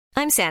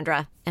I'm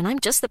Sandra, and I'm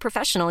just the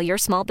professional your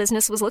small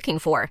business was looking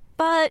for.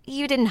 But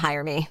you didn't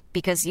hire me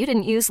because you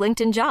didn't use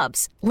LinkedIn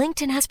Jobs.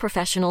 LinkedIn has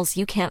professionals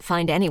you can't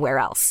find anywhere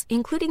else,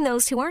 including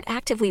those who aren't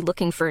actively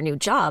looking for a new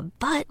job,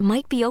 but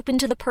might be open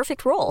to the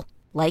perfect role,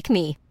 like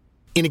me.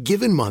 In a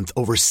given month,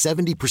 over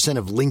 70%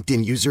 of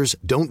LinkedIn users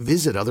don't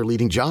visit other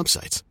leading job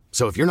sites.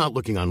 So if you're not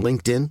looking on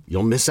LinkedIn,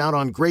 you'll miss out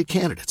on great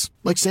candidates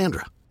like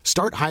Sandra.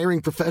 Start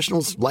hiring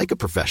professionals like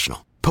a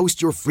professional.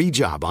 Post your free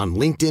job on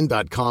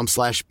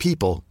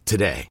linkedin.com/people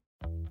today.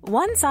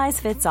 One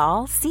size fits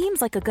all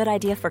seems like a good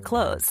idea for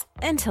clothes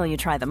until you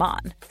try them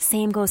on.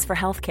 Same goes for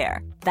healthcare.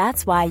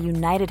 That's why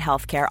United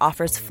Healthcare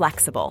offers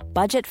flexible,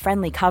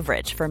 budget-friendly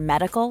coverage for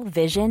medical,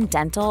 vision,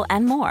 dental,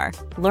 and more.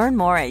 Learn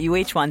more at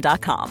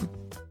uh1.com.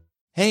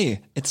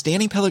 Hey, it's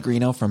Danny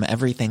Pellegrino from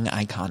Everything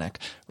Iconic.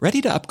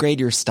 Ready to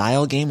upgrade your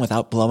style game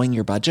without blowing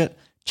your budget?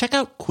 Check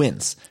out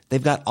Quince.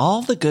 They've got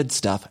all the good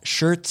stuff,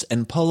 shirts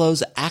and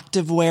polos,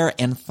 activewear,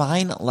 and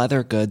fine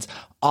leather goods,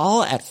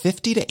 all at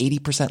 50 to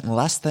 80%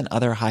 less than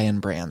other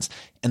high-end brands.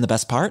 And the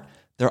best part?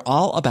 They're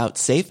all about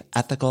safe,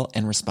 ethical,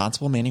 and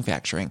responsible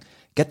manufacturing.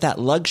 Get that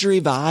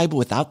luxury vibe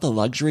without the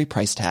luxury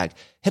price tag.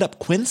 Hit up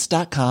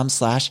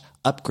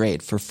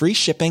quince.com/upgrade for free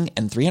shipping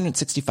and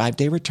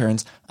 365-day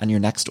returns on your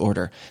next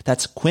order.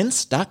 That's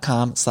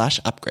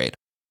quince.com/upgrade.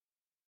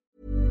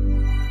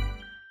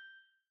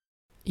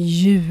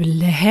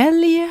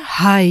 Julhelg,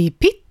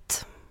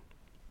 hajpitt.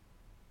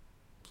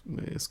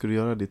 Ska du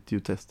göra ditt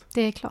ljudtest?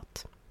 Det är klart.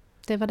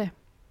 Det var det.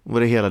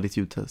 Var det hela ditt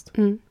ljudtest?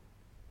 Mm.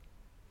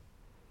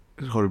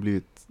 Har du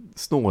blivit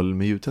snål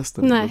med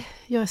ljudtesten? Nej,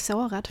 jag är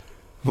sårad.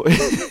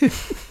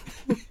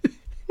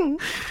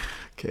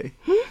 Okej.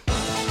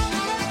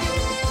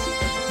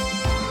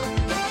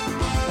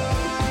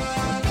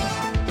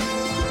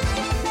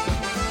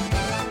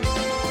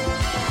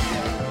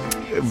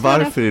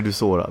 Varför är du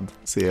sårad?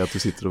 Ser jag att du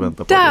sitter och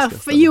väntar på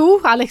därför,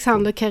 jo,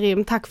 Alexander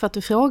Karim, tack för att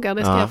du frågar.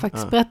 Det ska jag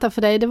faktiskt berätta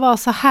för dig. Det var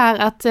så här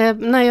att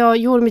när jag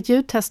gjorde mitt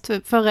ljudtest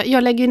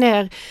jag lägger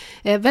ner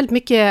väldigt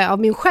mycket av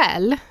min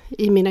själ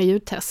i mina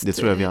ljudtest. Det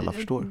tror jag vi alla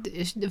förstår.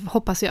 Det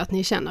hoppas jag att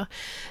ni känner.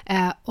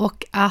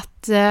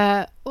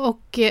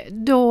 Och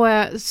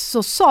då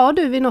så sa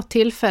du vid något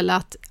tillfälle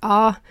att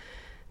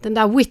den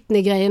där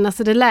Whitney-grejen,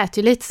 alltså det lät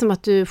ju lite som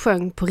att du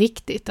sjöng på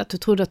riktigt. Att du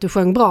trodde att du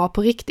sjöng bra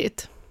på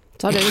riktigt.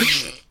 Sa du?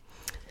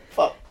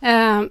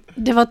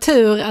 Det var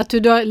tur att du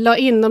då la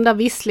in de där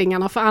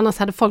visslingarna, för annars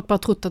hade folk bara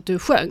trott att du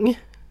sjöng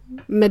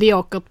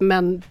mediokert,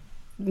 men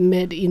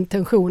med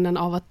intentionen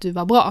av att du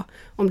var bra,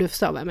 om du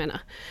förstår vad jag menar.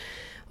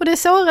 Och det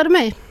sårade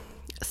mig.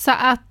 Så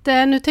att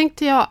nu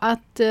tänkte jag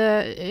att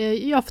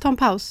jag får ta en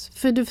paus.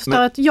 För du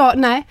förstår att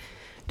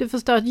du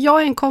förstår att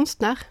jag är en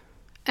konstnär,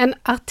 en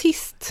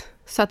artist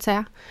så att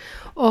säga.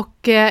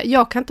 Och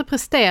jag kan inte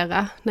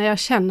prestera när jag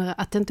känner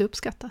att det inte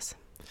uppskattas.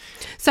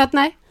 Så att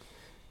nej.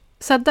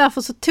 Så att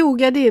därför så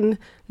tog jag din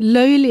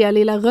löjliga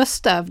lilla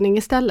röstövning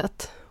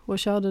istället och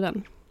körde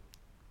den.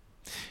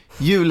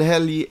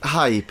 Julhelg,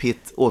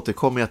 hajpitt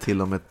återkommer jag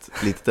till om ett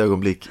litet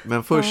ögonblick.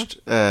 Men först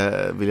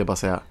vill jag bara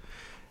säga,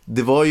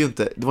 det var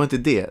inte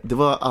det. Det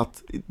var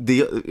att,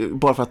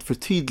 bara för att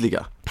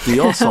förtydliga, det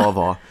jag sa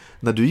var,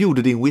 när du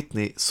gjorde din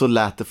Whitney så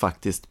lät det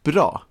faktiskt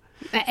bra.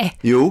 Nej.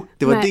 Jo,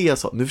 det var det jag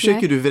sa. Nu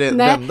försöker du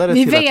vända det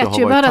till att jag har varit taskig. Vi vet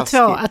ju båda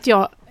två att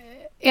jag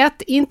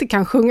inte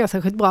kan sjunga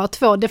särskilt bra,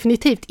 2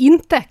 definitivt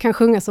inte kan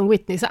sjunga som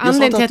Whitney. Så jag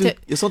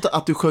sa inte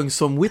att du sjöng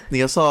som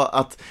Whitney, jag sa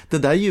att det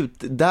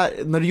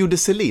där när du gjorde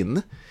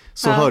Celine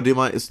så hörde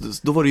man,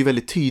 då var det ju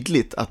väldigt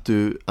tydligt att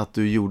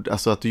du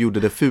gjorde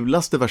det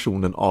fulaste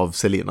versionen av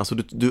Celine. Alltså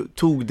du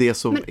tog det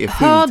som är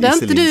fult i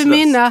Celines inte du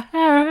mina?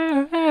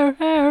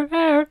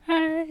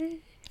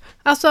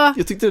 Alltså,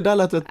 jag tyckte det där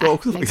lät rätt bra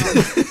också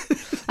faktiskt.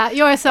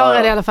 Jag är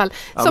sårad i alla fall.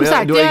 Som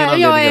sagt,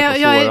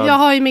 jag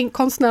har ju min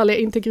konstnärliga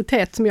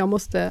integritet som jag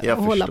måste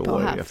hålla på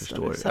här. Jag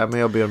förstår. Men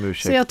jag ber om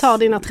ursäkt. Så jag tar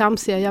dina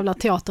tramsiga jävla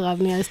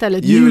teaterövningar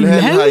istället.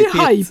 Julhelg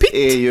hajpitt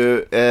är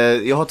ju...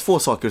 jag har 2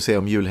 saker att säga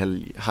om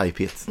julhelg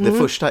hajpitt. Det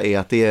första är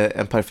att det är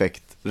en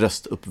perfekt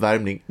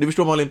röstuppvärmning. Du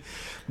förstår, Malin?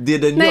 Det är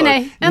den gör.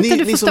 Nej, inte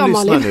du förstår,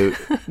 Malin.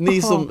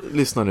 Ni som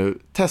lyssnar nu,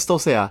 testa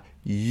att säga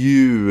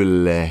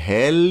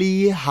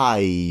julhelg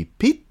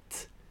hajpitt.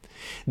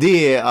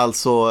 Det är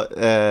alltså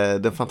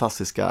den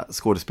fantastiska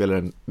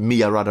skådespelaren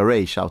Mia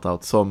Rada-Ray,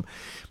 shoutout,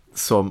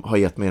 som har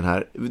gett mig den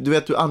här. Du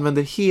vet, du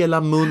använder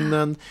hela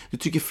munnen, du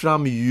trycker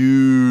fram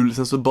jul,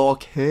 sen så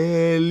bak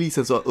helg,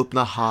 sen så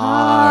öppna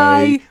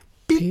haj.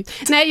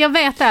 Nej, jag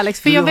vet,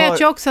 Alex, för jag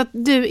vet ju också att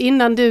du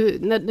innan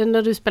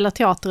när du spelar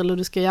teater eller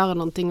du ska göra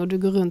någonting och du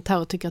går runt här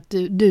och tycker att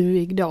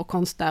du är då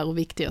konstnär och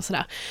viktig och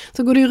sådär,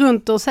 så går du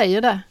runt och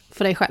säger det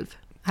för dig själv.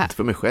 Här. Inte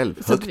för mig själv,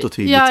 högt och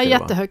tydligt. Ja,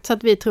 jättehögt, så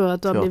att vi tror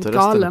att du har blivit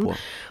galen.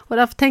 Och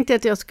därför tänkte jag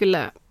att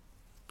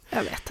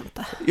jag vet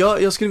inte. Ja,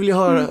 jag skulle vilja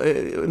höra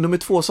nummer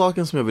 2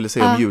 saken som jag ville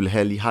säga om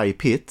julhelg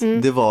hajpitt.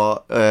 Det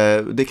var,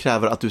 det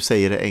kräver att du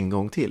säger det en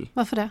gång till.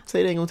 Varför det?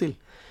 Säg det en gång till.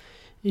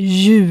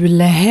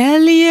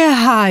 Julhelg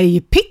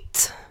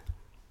hajpitt.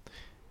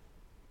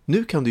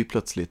 Nu kan du ju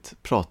plötsligt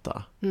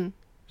prata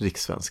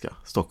rikssvenska,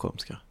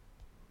 stockholmska.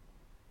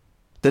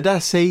 Det där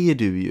säger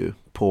du ju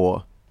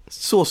på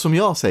så som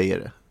jag säger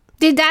det.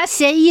 Det där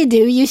säger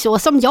du ju så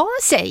som jag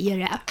säger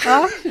det.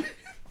 Ja.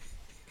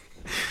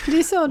 Det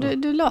är så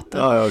du låter.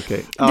 Ja,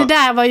 okej. Ja. Det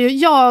där var ju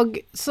jag,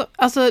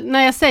 alltså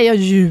när jag säger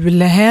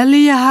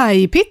julhelg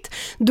hajpitt,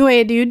 då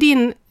är det ju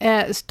din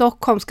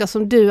stockholmska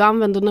som du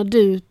använder när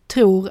du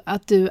tror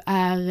att du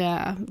är,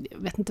 jag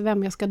vet inte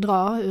vem jag ska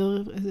dra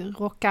ur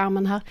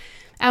rockarmen här.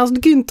 Ernst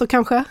Günther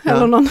kanske,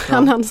 eller någon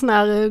annan sån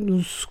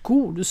här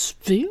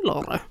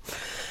skådespelare.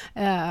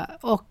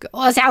 Och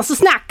sen så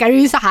snackar du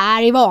ju så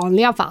här i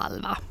vanliga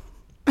fall, va?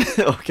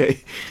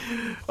 Okej,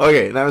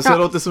 nej, men så jag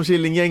låter som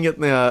Killinggänget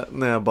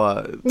när jag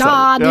bara...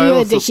 Ja, du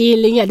är det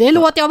Killinge. Det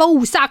låter jag vara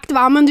osagt,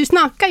 va? Men du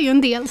snackar ju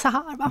en del så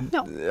här, va?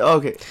 Ja.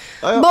 Okej.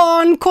 Ja.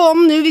 Barn,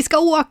 kom nu, vi ska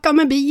åka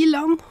med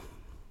bilen.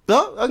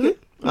 Ja, okej.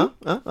 Ja.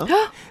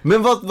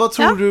 Men vad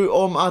tror du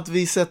om att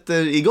vi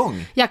sätter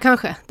igång? Ja,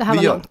 kanske. Det här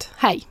var långt.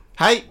 Hej.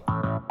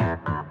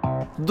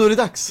 Då är det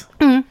dags.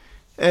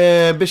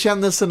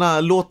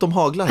 Bekännelserna, låt dem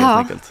hagla helt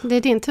enkelt. Det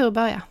är din tur att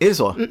börja. Är det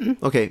så?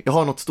 Okej, jag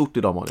har något stort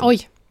idag, Malin.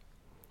 Oj.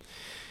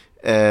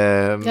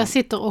 Jag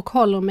sitter och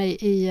håller mig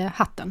i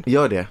hatten.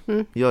 Gör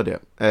det.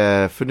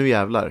 För nu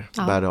jävlar,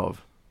 bär av.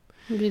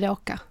 Nu blir det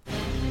åka.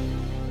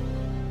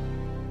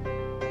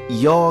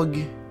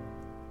 Jag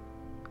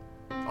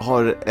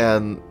har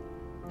en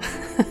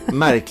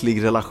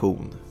märklig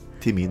relation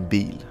till min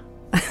bil.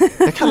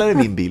 Jag kallar det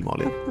min bil,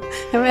 Malin.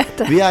 Jag vet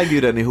det. Vi äger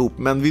ju den ihop,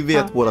 men vi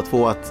vet båda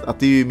två att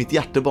det är ju mitt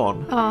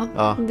hjärtebarn.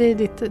 Ja. Det är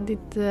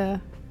ditt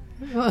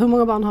hur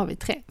många barn har vi?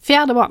 3.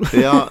 4:e barn.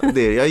 Ja,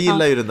 jag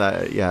gillar ju den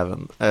där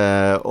jäveln.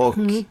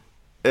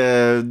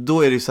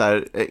 Då är det ju så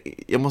här,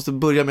 jag måste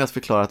börja med att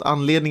förklara att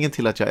anledningen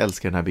till att jag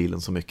älskar den här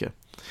bilen så mycket,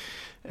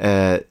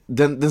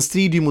 den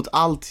strider ju mot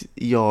allt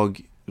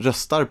jag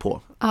röstar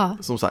på.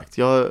 Som sagt,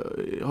 jag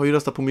har ju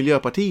röstat på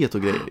Miljöpartiet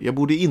och grejer. Jag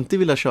borde inte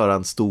vilja köra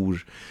en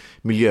stor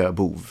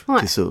miljöbov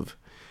till SUV.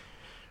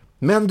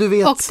 Men du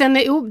vet... Och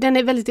den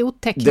är väldigt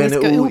oteknisk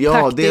och opraktisk.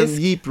 Ja, det är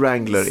en Jeep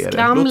Wrangler.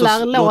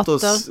 Skramlar, låt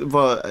oss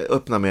vara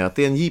öppna med att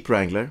det är en Jeep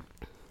Wrangler.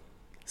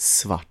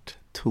 Svart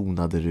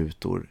tonade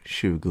rutor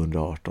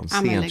 2018,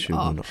 sent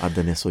 2018. Ja,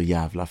 den är så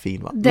jävla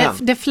fin, va?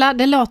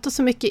 Det låter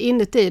så mycket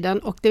inuti den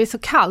och det är så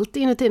kallt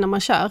inuti när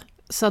man kör.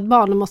 Så att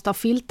barnen måste ha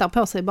filtar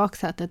på sig i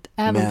baksätet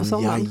även på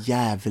sommaren. Men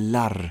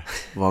jävlar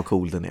vad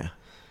cool den är.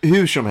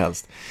 Hur som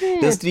helst.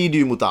 Den strider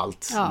ju mot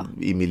allt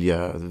i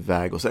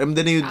miljöväg och så. Men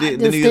den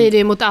strider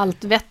ju mot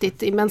allt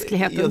vettigt i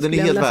mänskligheten. Ja, den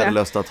är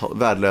helt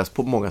värdelös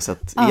på många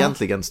sätt.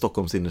 Egentligen,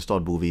 Stockholms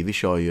innerstad bor vi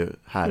kör ju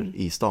här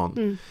i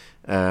stan.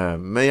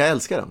 Men jag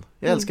älskar den.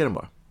 Jag älskar den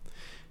bara.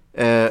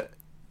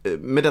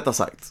 Med detta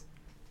sagt,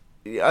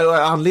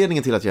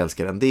 anledningen till att jag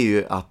älskar den, det är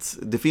ju att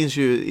det finns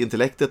ju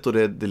intellektet och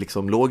det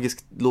liksom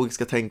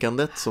logiska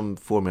tänkandet som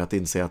får mig att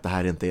inse att det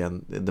här inte är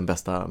den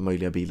bästa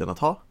möjliga bilen att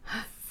ha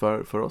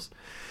för oss.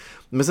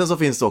 Men sen så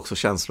finns det också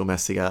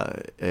känslomässiga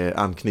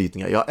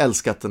anknytningar. Jag har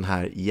älskat den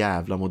här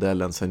jävla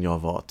modellen sedan jag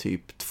var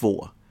typ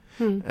 2.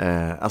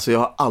 Alltså jag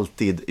har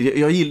alltid,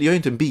 jag är ju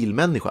inte en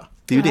bilmänniska,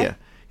 det är ju det.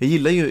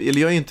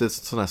 Jag är ju inte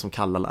sån här som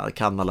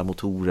kan alla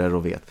motorer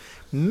och vet.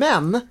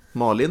 Men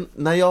Malin,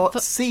 när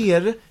jag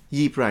ser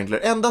Jeep Wrangler,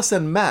 ända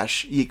sedan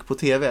MASH gick på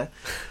tv.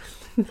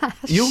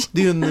 Jo,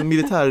 det är ju en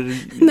militär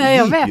Nej,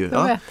 jag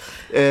Jeep.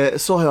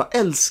 vet. Så har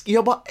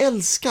jag bara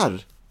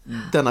älskar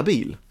denna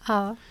bil.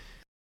 Ja.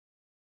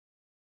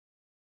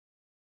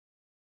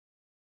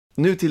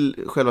 Nu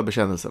till själva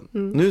bekännelsen.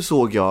 Nu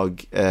såg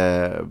jag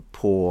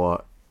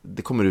på...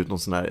 Det kommer ut någon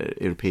sån här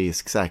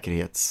europeisk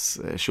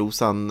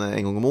säkerhetstjosan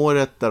en gång om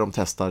året där de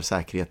testar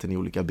säkerheten i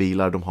olika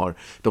bilar. De har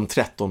de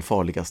 13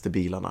 farligaste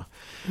bilarna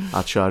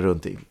att köra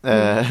runt i.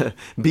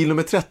 Bil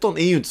nummer 13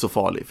 är ju inte så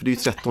farlig, för det är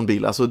ju 13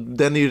 bilar. Alltså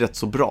den är ju rätt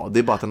så bra. Det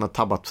är bara att den har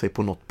tabbat sig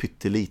på något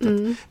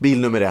pyttelitet. Bil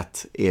nummer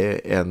 1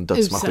 är en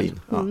dödsmaskin.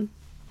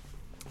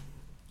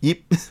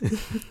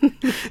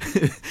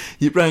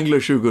 Jeep Wrangler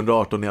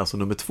 2018 är alltså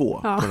nummer 2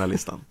 på den här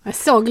listan. Jag är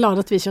så glad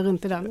att vi kör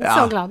runt i den.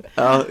 Så glad.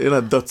 Ja, i den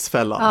här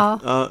dödsfällan.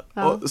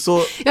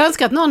 Så, jag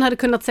önskar att någon hade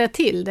kunnat säga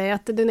till dig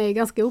att den är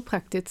ganska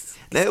opraktisk.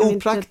 Nej,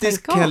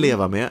 opraktisk kan jag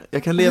leva med.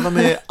 Jag kan leva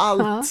med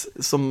allt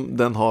som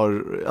den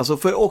har. Alltså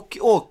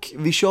och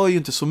vi kör ju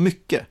inte så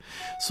mycket.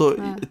 Så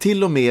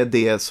till och med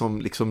det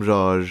som liksom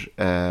rör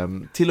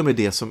till och med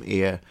det som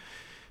är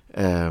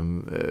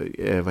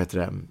vad heter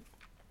det?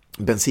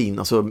 Bensin,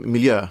 alltså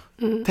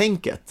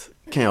miljötänket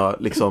kan jag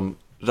liksom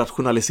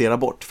rationalisera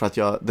bort för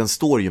att den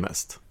står ju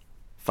mest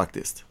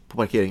faktiskt på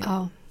parkeringen.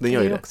 Ja, den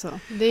gör ju det. Också.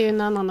 Det är ju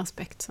en annan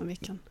aspekt som vi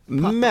kan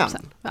prata om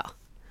sen. Ja.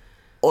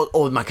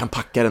 Och man kan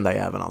packa den där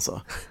jäveln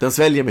alltså. Den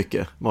sväljer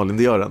mycket, Malin,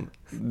 det gör den.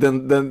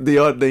 Den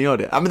gör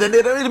det. Ja, men den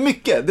är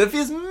mycket. Det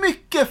finns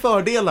mycket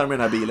fördelar med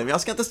den här bilen.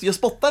 Jag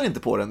spottar inte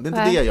på den. Det är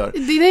inte det jag gör.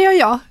 Det gör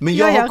jag. Men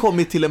jag har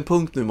kommit till en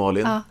punkt nu,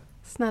 Malin. Ja,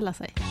 snälla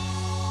sig.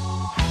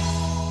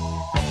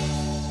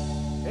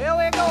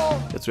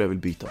 Jag tror jag vill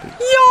byta bil.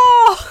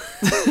 Ja!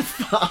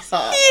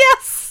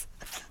 Yes!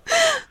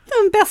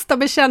 Den bästa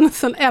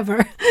bekännelsen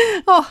ever.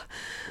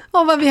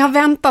 vad vi har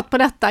väntat på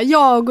detta.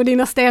 Jag och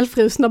dina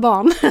stelfrusna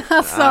barn.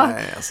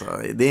 Nej, alltså,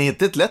 det är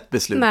inte ett lätt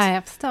beslut. Nej,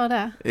 jag förstår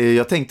det.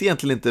 Jag tänkte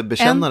egentligen inte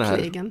bekänna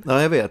Äntligen. det här.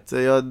 Ja, jag vet.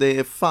 Det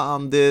är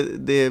fan,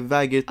 det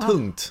väger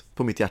tungt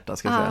på mitt hjärta,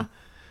 ska jag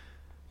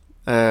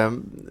säga.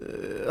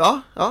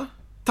 Ja.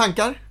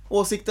 Tankar?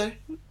 Åsikter?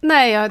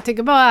 Nej, jag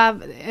tycker bara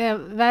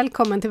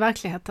välkommen till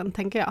verkligheten,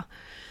 tänker jag.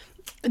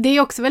 Det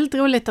är också väldigt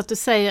roligt att du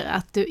säger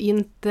att du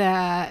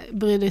inte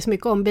bryr dig så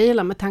mycket om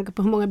bilar med tanke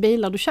på hur många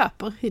bilar du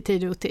köper i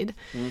tid och otid.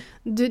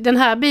 Den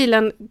här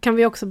bilen, kan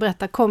vi också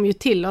berätta, kom ju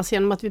till oss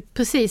genom att vi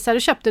precis hade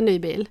köpt en ny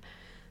bil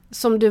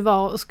som du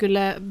var och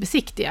skulle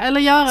besiktiga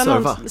eller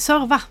göra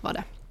serva var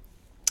det.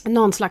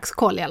 Någon slags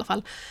koll i alla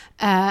fall.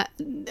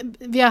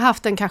 Vi har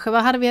haft den kanske,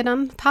 vad hade vi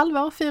den? Ett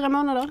halvår, 4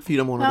 månader?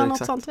 4 månader,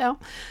 något exakt. sånt, ja.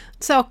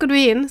 Så åker du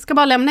in, ska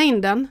bara lämna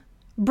in den,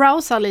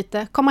 browsar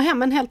lite, kommer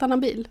hem en helt annan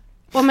bil.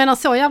 Och menar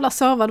så jävla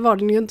servad var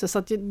den ju inte så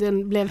att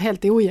den blev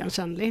helt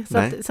oigenkännlig. Så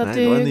Nej, att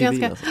det var en ny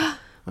bil alltså.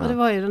 Och det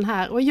var ju den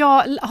här. Och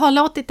jag har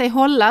låtit dig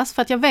hållas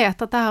för att jag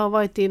vet att det här har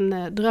varit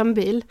din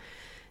drömbil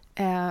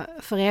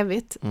för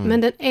evigt.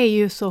 Men den är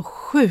ju så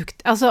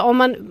sjukt. Alltså om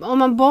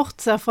man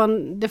bortser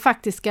från det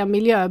faktiska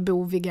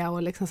miljöboviga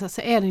och liksom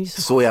så är den ju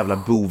så jävla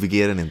bovig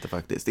är den inte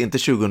faktiskt. Inte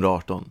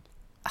 2018.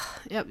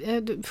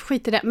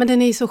 Skit i det. Men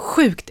den är ju så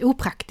sjukt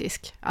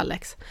opraktisk,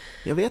 Alex.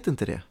 Jag vet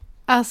inte det.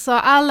 Alltså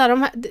alla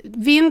de här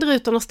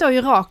vindrutorna står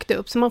ju rakt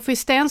upp så man får ju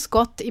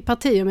stenskott i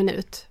parti och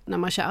minut när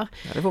man kör.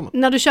 Ja, det får man.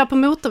 När du kör på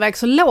motorväg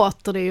så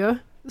låter det ju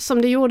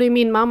som det gjorde i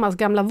min mammas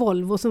gamla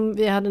Volvo som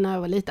vi hade när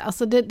jag var lite.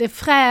 Alltså det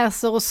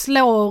fräser och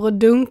slår och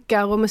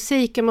dunkar och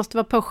musiken måste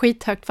vara på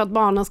skithögt för att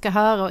barnen ska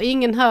höra och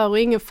ingen hör och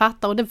ingen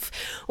fattar och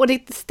det är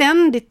ett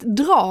ständigt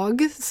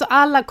drag så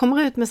alla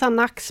kommer ut med så här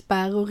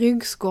nackspärr och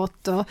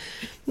ryggskott och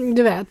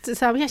du vet,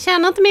 så här, jag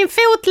känner inte min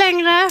fot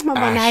längre. Man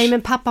bara, nej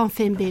men pappa har en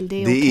fin bil, det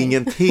är okej. Det är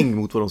ingenting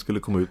mot vad de skulle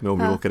komma ut med om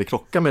vi råkade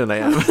krocka med den där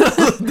jäveln.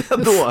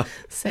 Då.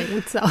 Säg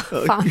inte så,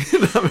 fan.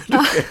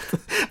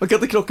 Man kan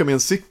inte krocka med en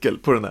cykel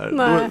på den här.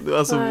 Nej, då,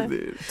 alltså, nej.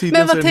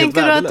 Men vad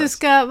tänker du att du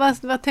ska,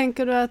 vad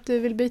tänker du att du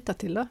vill byta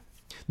till då?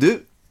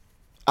 Du,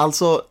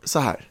 alltså så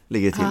här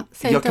ligger det till.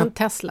 Säg inte en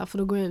Tesla för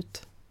då går jag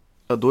ut.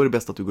 Ja, då är det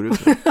bäst att du går ut.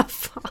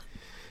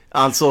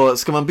 Alltså,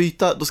 ska man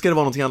byta, då ska det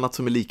vara någonting annat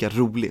som är lika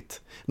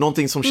roligt.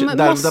 Någonting som där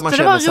man måste känner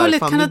det vara så här, roligt,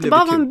 fan, kan det nu inte blev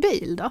bara det vara kul. en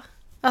bil då?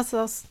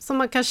 Alltså, som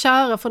man kan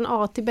köra från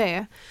A till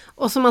B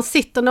och som man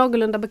sitter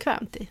någorlunda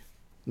bekvämt i.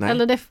 Nej.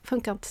 Eller det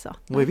funkar inte så.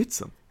 Vad är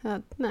vitsen? Ja,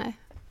 nej,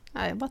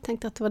 jag bara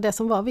tänkte att det var det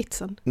som var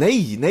vitsen.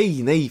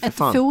 Nej, för ett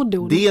fan.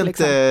 fordon, det är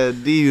inte,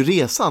 liksom. det är ju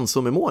resan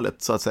som är målet,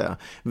 så att säga.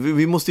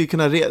 Vi måste ju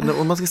kunna,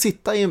 om man ska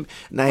sitta i en...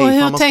 Nej, och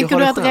hur fan, man tänker ska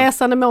du ha att det skönt.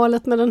 resan är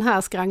målet med den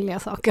här skrangliga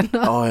saken då?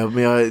 Ja,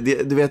 men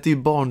du vet, det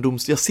är ju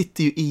jag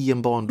sitter ju i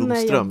en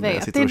barndomsdröm. Nej, jag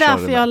vet. Jag Det är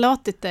därför jag har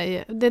låtit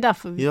dig. Det är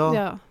därför jag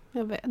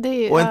vet. Det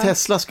är, och en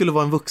Tesla skulle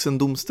vara en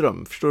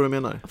vuxendomsdröm. Förstår du vad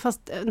jag menar?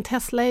 Fast en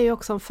Tesla är ju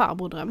också en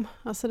farbrodröm.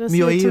 Alltså den Men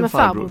jag ser är ut ju som en en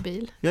farbror.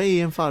 farbrorbil. Jag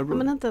är en farbror.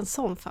 Men inte en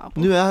sån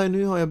farbror.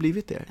 Nu har jag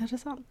blivit det. Är det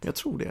sant? Jag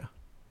tror det.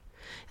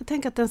 Jag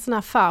tänker att en sån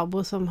här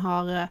farbror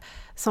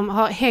som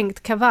har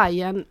hängt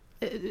kavajen,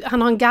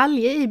 han har en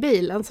galge i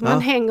bilen som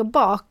han hänger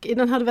bak i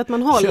den här, du vet,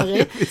 man håller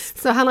i.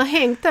 Så han har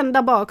hängt den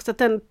där bak så att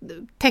den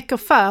täcker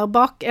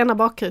för ena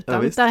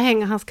bakrutan. Där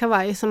hänger hans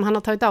kavaj som han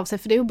har tagit av sig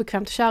för det är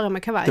obekvämt att köra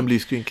med kavaj. Den blir ju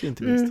skrynklig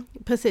inte minst.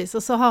 Precis,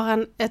 och så har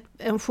han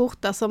en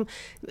skjorta som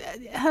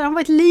han har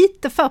varit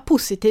lite för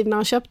positiv när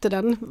han köpte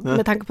den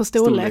med tanke på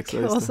storlek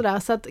och sådär.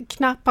 Så att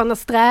knapparna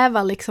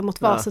strävar liksom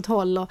åt varsitt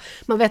håll och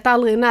man vet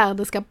aldrig när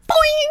det ska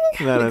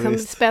boing! Nej, liksom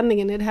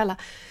spänningen i det hela.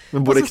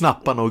 Men både och så,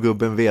 knapparna och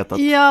gubben vet att...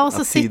 Ja, och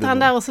så sitter han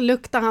där och så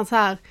luktar han så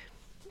här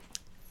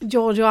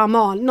Giorgio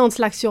Armani, någon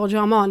slags Giorgio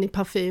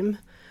Armani-parfym.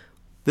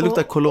 Det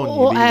luktar cologne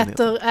och i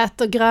bilen.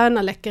 äter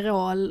gröna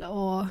Läkerol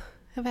och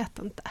jag vet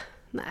inte.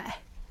 Nej.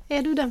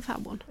 Är du den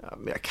farbrorn? Ja,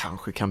 men jag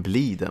kanske kan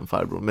bli den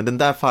farbrorn. Men den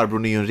där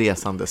farbrorn är ju en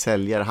resande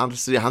säljare.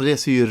 Han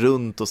reser ju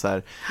runt och så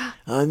här.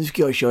 Nu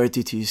ska jag köra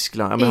till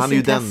Tyskland. Ja, men han är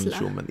ju den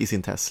tjommen i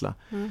sin Tesla.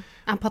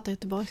 Han pratar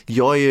göteborgska.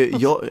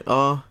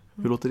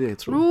 Hur låter det,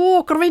 tror du? Nu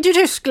åker vi till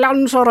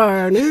Tyskland, så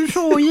rör. Nu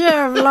så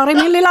jävlar i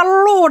min lilla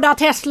låda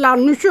Tesla.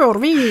 Nu kör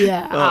vi.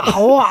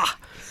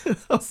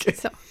 Okej.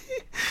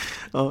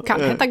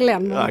 Kan heta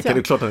Glenn. Ja, kan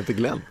det klart han heter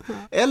Glenn.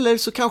 Eller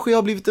så kanske jag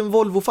har blivit en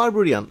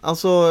Volvo-farbror igen.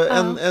 Alltså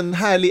en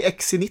härlig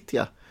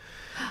XC90.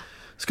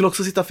 Skulle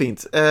också sitta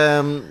fint.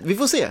 Vi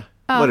får se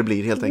vad det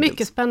blir helt enkelt.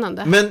 Mycket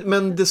spännande.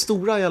 Men det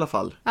stora i alla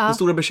fall. Den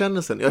stora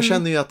bekännelsen. Jag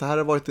känner ju att det här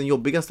har varit den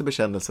jobbigaste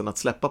bekännelsen att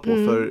släppa på.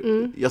 För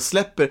jag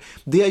släpper...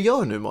 Det jag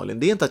gör nu, Malin,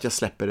 det är inte att jag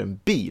släpper en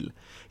bil.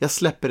 Jag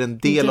släpper en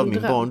del av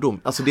min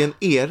barndom. Alltså det är en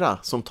era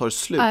som tar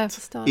slut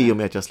i och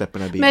med att jag släpper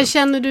den här bilen. Men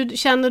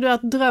känner du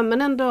att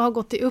drömmen ändå har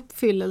gått i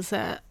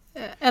uppfyllelse?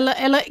 Eller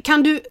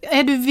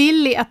är du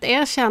villig att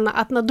erkänna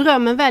att när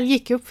drömmen väl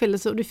gick i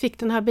uppfyllelse och du fick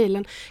den här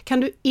bilen, kan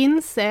du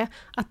inse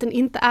att den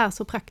inte är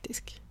så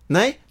praktisk?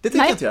 Nej, det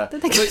tänker jag inte göra.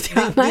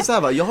 Det är så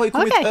här, jag har ju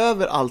kommit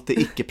över allt det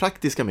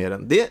icke-praktiska med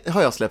den. Det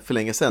har jag släppt för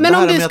länge sedan. Men det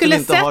här om du med skulle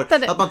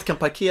att man inte kan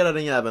parkera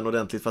den jäveln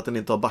ordentligt för att den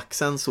inte har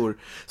backsensor.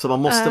 Så man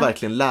måste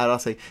verkligen lära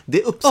sig.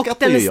 Det uppskattar ju jag. Och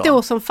den är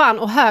stor som fan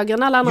och högre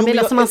än alla andra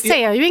bilar. Så man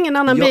ser ju ingen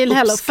annan bil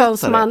heller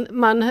förrän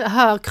man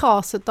hör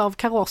kraset av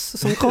kaross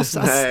som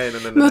krossas. nej.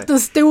 Mot den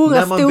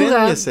stora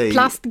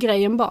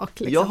plastgrejen bak.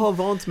 Liksom. Jag har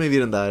vant mig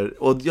vid den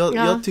där. Och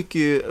jag tycker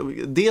ju,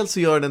 dels så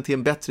gör den till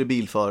en bättre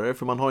bilförare.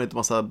 För man har inte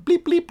massa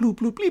blip, blip, blip,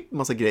 blip, blip,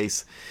 massa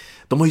grejs.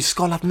 De har ju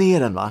skalat ner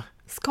den, va?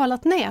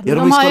 Skalat ner den? Ja,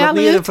 de har ju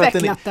aldrig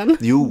utvecklat den.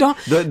 Jo,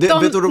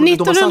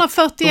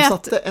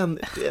 1941...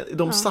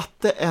 De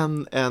satte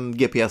en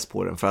GPS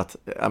på den för att,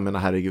 jag menar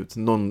herregud,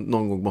 någon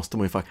gång måste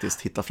man ju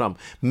faktiskt hitta fram.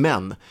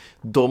 Men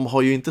de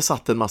har ju inte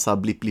satt en massa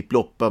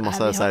blipp-blipp-blopp, en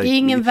massa så här,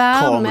 ingen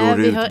värme, kameror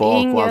ut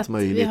bak och allt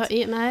möjligt.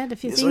 Nej, det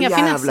finns det är inga så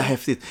finesser. jävla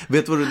häftigt.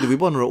 Vet du vad, det var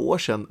bara några år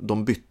sedan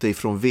de bytte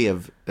ifrån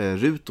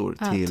vevrutor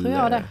till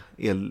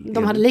el.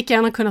 De hade lika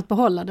gärna kunnat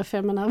behålla det, för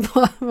jag menar...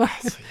 Så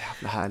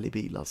jävla härlig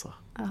bil alltså.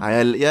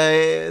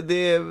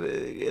 Det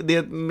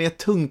är med ett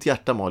tungt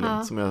hjärta,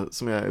 Malin,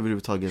 som jag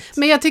överhuvudtaget...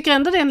 Men jag tycker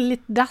ändå det är en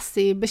lite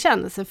dassig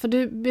bekännelse, för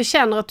du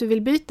bekänner att du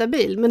vill byta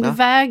bil, men du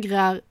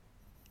vägrar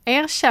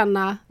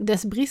erkänna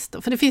dess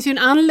brister. För det finns ju en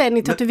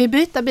anledning till att du vill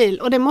byta bil,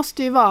 och det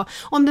måste ju vara,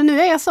 om det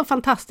nu är så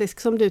fantastisk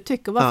som du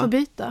tycker, varför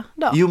byta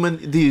då? Jo, men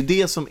det är ju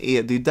det som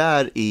är, det är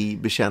där i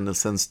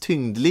bekännelsens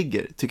tyngd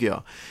ligger, tycker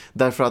jag.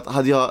 Därför att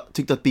hade jag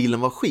tyckt att bilen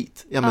var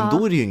skit, men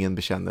då är det ju ingen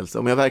bekännelse.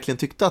 Om jag verkligen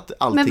tyckte att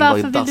allting var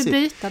dassigt. Men varför vill du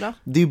byta då?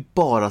 Det är ju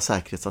bara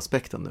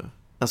säkerhetsaspekten nu.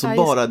 Alltså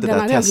bara det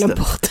där testet.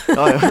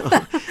 Nej,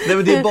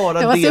 men det är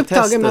bara det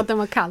testet. Med att den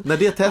var kall. När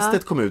det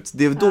testet kom ut,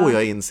 det är då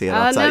jag inser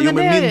att så här,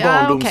 min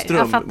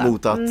barndomsdröm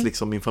mot att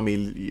liksom min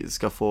familj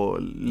ska få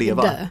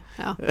leva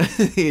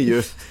är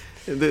ju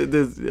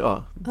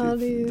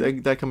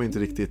där kan man ju inte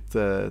riktigt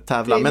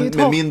tävla. Men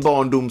min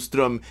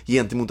barndomsdröm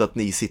gentemot att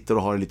ni sitter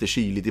och har lite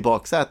kyligt i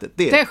baksätet,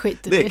 det kan jag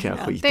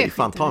skita i.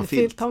 Fan, ta en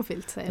filt. Ta en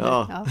filt,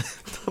 säger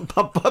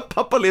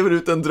Pappa lever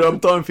ut en dröm,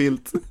 ta en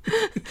filt.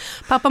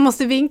 Pappa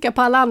måste vinka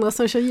på alla andra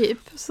som kör jeep,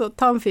 så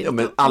ta en filt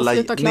men alla, och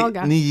sluta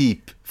klaga. Ni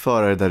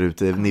jeep-förare där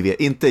ute, ni vet,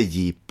 inte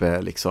jeep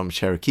liksom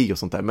Cherokee och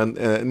sånt där, men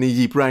ni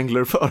Jeep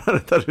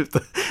Wrangler-förare där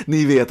ute,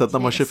 ni vet att när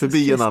man kör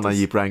förbi en annan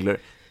Jeep Wrangler,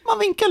 man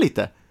vinkar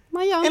lite.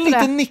 Man gör en inte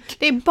liten det. nick.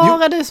 Det är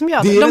bara du som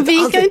gör det. De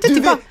vinkar ju inte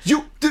tillbaka.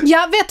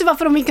 Ja, vet du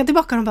varför de vinkar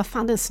tillbaka? De bara,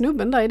 fan, den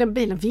snubben där i den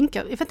bilen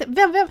vinkar. Jag vet inte,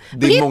 vem?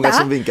 Det är många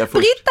som vinkar först.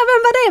 Britta,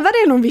 vem var det?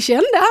 Var det någon vi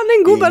kände? Han är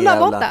en gubben där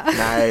borta.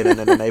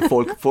 Nej.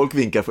 Folk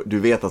vinkar först. Du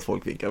vet att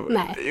folk vinkar först.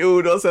 Nej.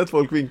 Jo, du har sett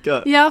folk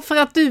vinka. Ja, för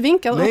att du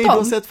vinkar. Nej, du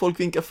har sett folk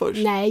vinka först.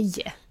 Nej.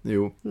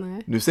 Jo.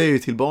 Nej. Du säger ju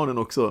till barnen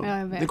också. Ja,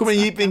 jag vet. Det kommer en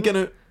jeep-vinka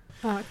nu.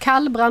 Ja,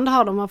 kallbrand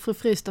har de av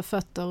förfrysta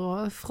fötter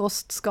och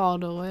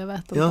frostskador och jag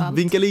vet inte allt.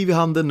 Vinka liv i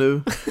handen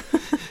nu.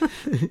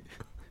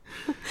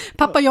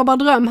 Pappa jobbar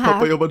dröm här.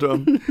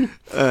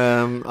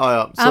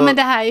 Så, men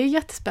det här är ju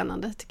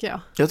jättespännande, tycker jag.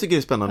 Jag tycker det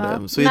är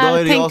spännande. Så när idag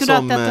är det tänker jag du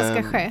som, att detta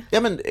ska ske?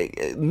 Ja, men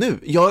nu.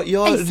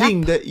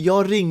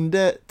 Jag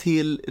ringde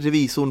till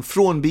revisorn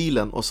från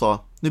bilen och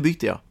sa, nu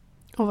byter jag.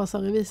 Och vad sa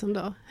revisorn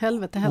då?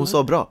 Helvete. Hon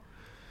sa bra.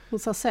 Hon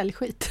sa sälj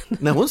skit.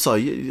 Nej, hon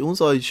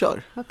sa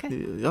kör.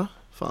 Okej. Ja,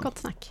 fan. Gott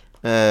snack.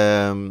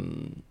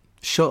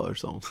 Kör,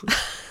 sa hon.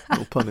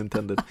 No pun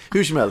intended.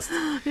 Hur som helst.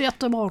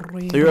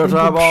 Göteborg.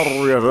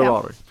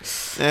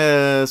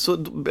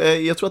 Så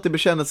jag tror att det är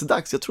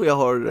bekännelsedags. Jag tror jag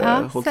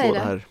har hållit på det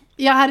här.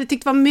 Jag hade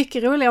tyckt var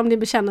mycket roligare om din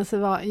bekännelse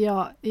var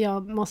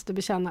jag måste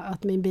bekänna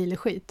att min bil är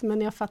skit.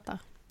 Men jag fattar.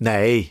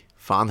 Nej,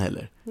 fan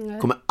heller.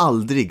 Kommer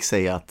aldrig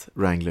säga att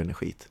Wranglern är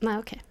skit. Nej,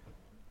 okej.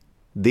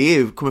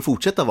 Det kommer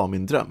fortsätta vara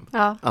min dröm.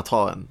 Att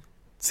ha en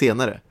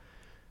senare.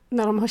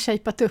 När de har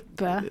shapat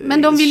upp.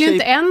 Men de vill ju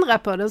inte ändra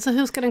på den, så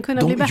hur ska den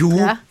kunna bli bättre?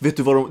 Jo, vet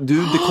du vad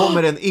det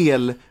kommer en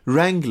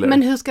el-Wrangler.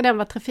 Men hur ska den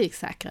vara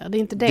trafiksäkrare? Det är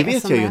inte det, det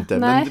vet som jag ju är. inte.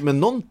 Nej.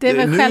 Men det är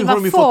väl själva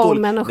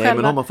formen och själva...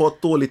 men har man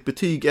fått dåligt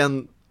betyg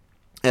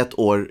ett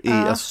år,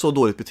 alltså så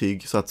dåligt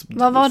betyg så att...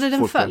 Vad var det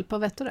den föll på,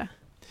 vet du det?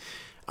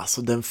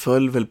 Alltså den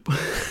föll väl på...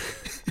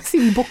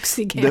 Sin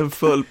boxighet. Den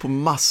föll på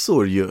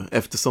massor ju,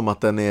 eftersom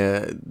att den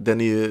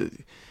är ju...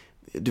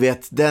 Du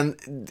vet, den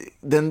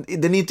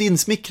är inte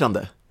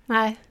insmickrande.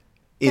 Nej.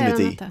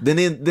 Inuti. Den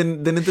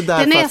är inte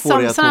där den för att få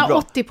det att gå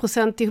bra. Den är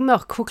som 80% i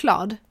mörk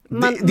choklad. Det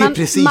är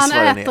precis vad den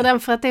är. Man äter den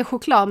för att det är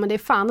choklad, men det är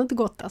fan inte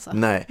gott alltså.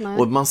 Nej.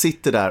 Och man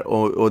sitter där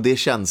och det är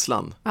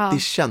känslan. Det är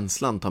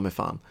känslan, ta mig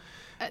fan.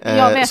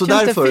 Jag vet så ju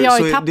inte, för jag har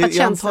ju tappat känslan.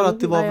 Jag antar att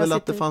det var väl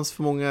att det fanns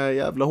för många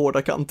jävla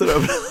hårda kanter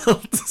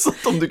överallt. Så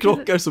att om du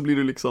krockar så blir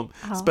du liksom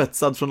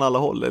spetsad från alla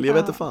håll. Eller jag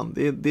vet inte fan.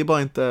 Det är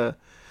bara inte...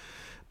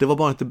 Det var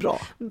bara inte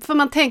bra. För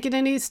man tänker,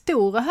 den är ju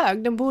stor och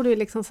hög. Den borde ju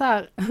liksom så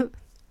här...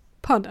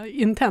 Pun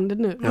intended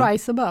nu.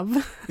 Rise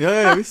above.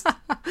 Ja, visst.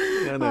 Nej,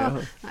 det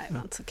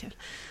var inte så kul.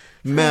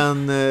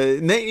 Men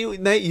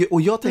nej,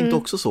 och jag tänkte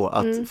också så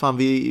att fan,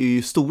 vi är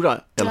ju stora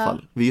i alla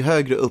fall. Vi är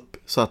högre upp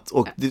så att,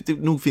 och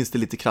nog finns det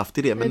lite kraft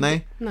i det, men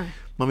nej.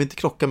 Man vill inte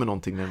krocka med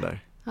någonting med den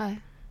där.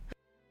 Nej.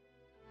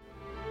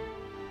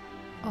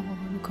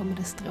 Nu kommer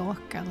det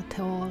stråkar och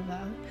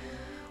tårar.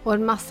 Och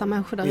en massa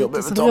människor där Jag ute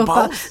behöver som ta en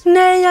ropar: paus.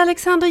 nej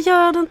Alexander,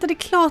 gör det inte. Det är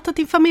klart att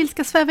din familj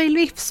ska sväva i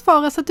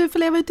livsfara så att du får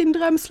leva ut din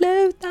dröm.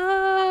 Sluta!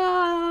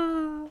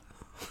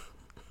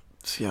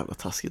 Så jävla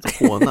taskigt att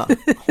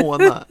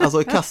håna.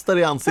 Alltså kasta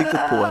det i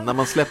ansiktet på en när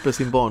man släpper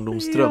sin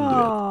barndomsdröm, du vet.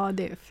 Ja,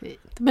 det är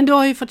fint. Men du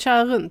har ju fått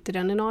köra runt i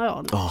den i några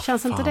år.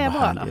 Känns inte det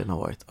bra då? Den har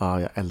varit. Ja,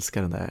 jag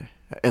älskar den där.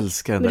 Jag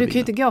älskar den Men där du kan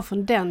ju bilen. inte gå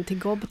från den till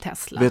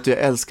Gobb-Tesla. Vet du, jag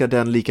älskar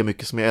den lika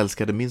mycket som jag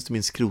älskade minst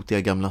min skrotiga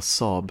gamla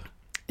Saab.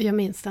 Jag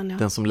minns den, ja.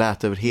 Den som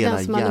lät över hela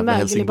Den som hade jävla mögel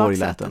i Helsingborg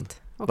lät den.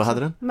 baksätet. Vad hade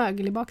den?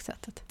 Mögel i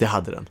baksätet. Det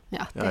hade den.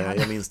 Ja, det Ja, hade.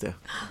 jag minns det.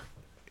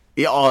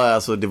 Ja,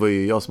 alltså det var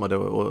ju jag som hade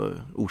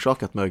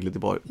orsakat möglet i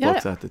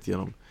baksätet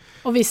genom...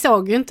 Och vi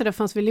såg ju inte det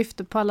förrän vi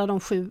lyfte på alla de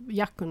 7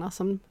 jackorna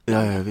som...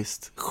 Ja,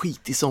 visst.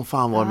 Skitig som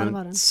fan var, Ja, men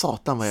var den.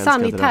 satan vad jag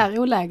älskade den. Sanitär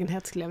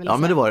olägenhet skulle jag vilja Ja,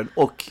 säga. men det var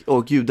det.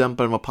 Och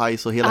ljuddämparen var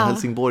pajs och hela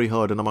Helsingborg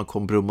hörde när man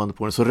kom brummande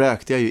på den. Så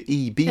rökte jag ju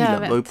i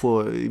bilen. Det var ju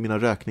på i mina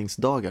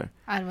rökningsdagar.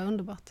 Ja, det var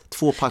underbart.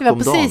 2 pack Det var om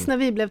dagen. precis när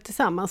vi blev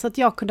tillsammans, så att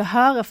jag kunde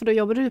höra, för då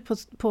jobbade du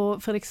på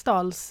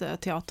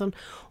Fredriksdalsteatern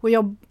och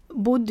jag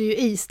bodde ju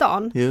i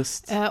stan.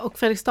 Just. Och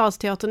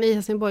Fredriksdalsteatern i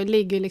Helsingborg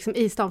ligger ju liksom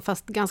i stan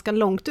fast ganska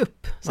långt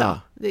upp. Så. Ja.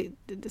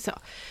 Så.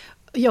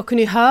 Jag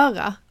kunde ju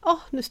höra,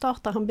 nu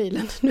startar han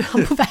bilen, nu är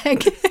han på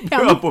väg.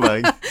 Jag är på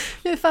väg.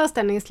 Nu är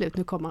föreställningen slut,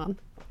 nu kommer han.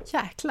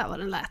 Jäklar vad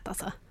den lät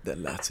alltså. Den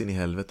lät sin i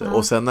helvete.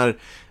 Och sen när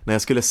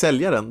jag skulle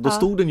sälja den, då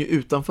stod den ju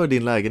utanför din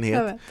Jag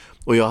lägenhet. vet.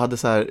 Och jag hade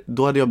så här,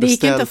 då hade jag Det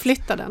gick beställt... inte att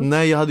flytta den.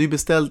 Nej, jag hade ju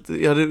beställt,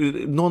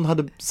 någon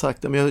hade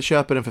sagt att jag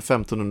köper den för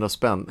 1500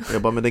 spänn.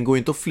 Jag bara, men den går ju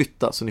inte att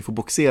flytta så ni får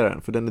boxera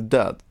den, för den är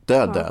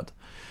död.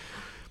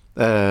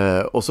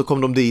 Och så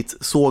kom de dit,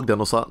 såg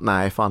den och sa,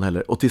 nej fan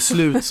heller. Och till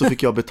slut så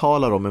fick jag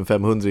betala dem en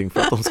 500 för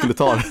att de skulle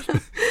ta den.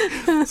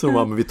 Så de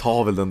bara, men vi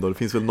tar väl den då, det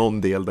finns väl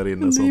någon del där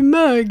inne Det är som...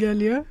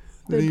 mögel ju.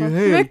 Det är ju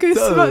helt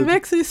död.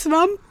 Växer ju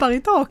svampar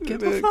i taket.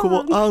 Det Vad fan?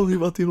 kommer aldrig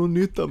vara till någon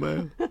nytta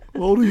med.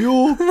 Vad har du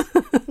gjort?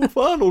 Vad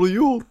fan har du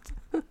gjort?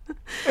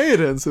 Är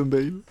det ens en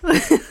bil?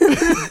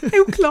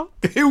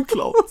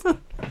 Oklart.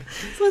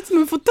 Så ut som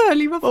en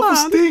fåtölj, vad fan? Varför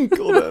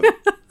stinker den?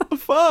 Vad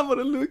fan vad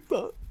den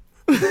luktar?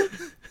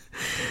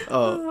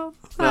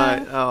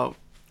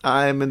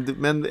 Nej,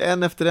 men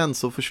en efter en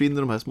så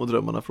försvinner de här små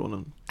drömmarna från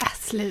en.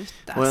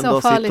 Sluta, Och en så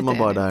dag farligt sitter man är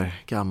bara det.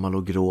 där, gammal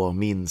och grå,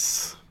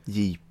 minns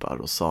jeepar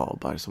och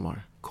Saabar som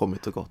har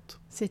kommit och gått.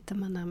 Sitter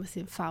man där med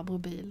sin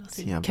farbrorbil och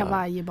sin Jävla-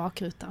 kavaj i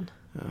bakrutan.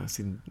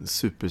 Sin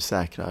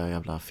supersäkra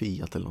jävla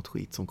Fiat eller något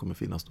skit som kommer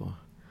finnas då.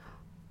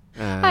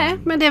 Nej,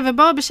 men det är väl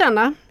bara att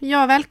bekänna.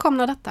 Jag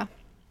välkomnar detta.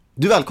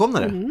 Du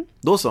välkomnar det.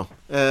 Då så.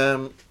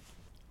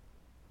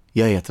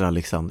 Jag heter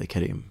Alexander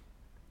Karim.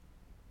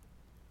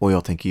 Och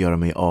jag tänker göra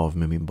mig av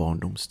med min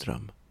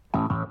barndomsdröm.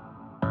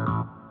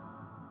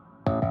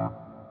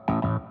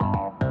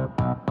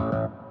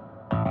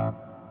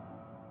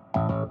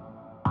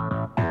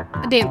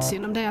 Det är inte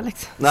synd om dig,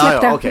 Alex. Nej,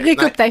 Släpp det. okej.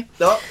 Ryck Nej. upp dig.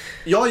 Ja,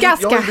 jag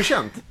Gaska. är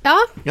bekänt. Ja,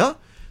 Ja,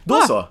 då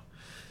Bra. så.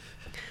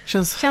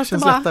 Känns det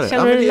bra? lättare.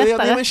 Känner du dig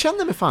lättare? Jag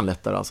känner mig fan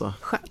lättare alltså.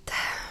 skönt.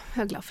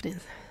 Jag är glad för din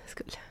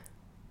skull.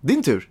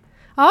 Din tur.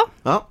 Ja,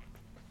 Ja.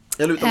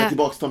 Jag lutar mig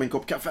tillbaka och tar min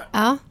kopp kaffe.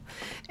 ja.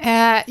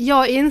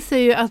 Jag inser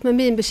ju att med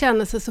min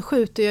bekännelse så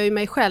skjuter jag ju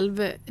mig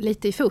själv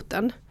lite i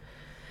foten.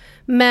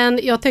 Men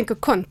jag tänker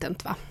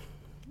content, va?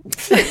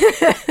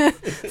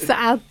 Så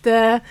att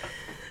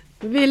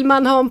vill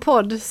man ha en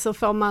podd så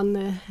får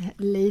man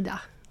lida,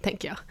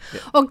 tänker jag.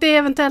 Och det är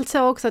eventuellt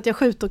så också att jag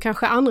skjuter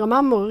kanske andra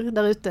mammor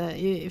där ute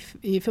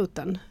i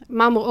foten.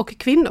 Mammor och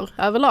kvinnor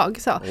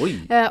överlag. Så.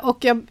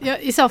 Och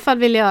i så fall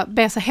vill jag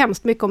be så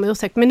hemskt mycket om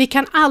ursäkt. Men ni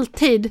kan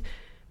alltid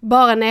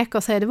bara neka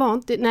och säga det var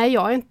inte. Nej,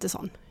 jag är inte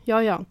sån.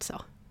 Jag gör inte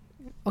så.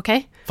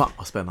 Okej? Fan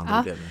vad spännande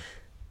det blev nu.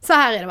 Så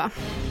här är det, va?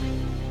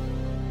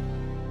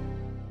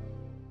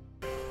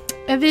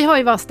 Vi har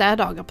ju våra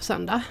städdagar på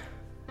söndag.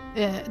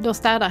 Då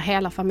städar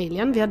hela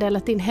familjen. Vi har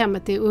delat in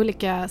hemmet i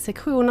olika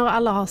sektioner.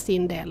 Alla har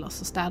sin del och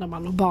så städar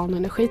man och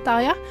barnen är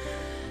skitarga.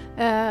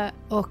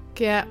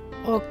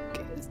 Och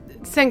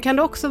sen kan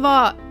det också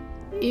vara...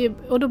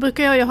 Och då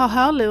brukar jag ju ha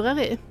hörlurar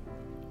i.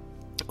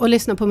 Och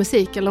lyssna på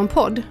musik eller en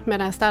podd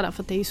medan jag städar,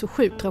 för att det är ju så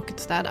sjukt tråkigt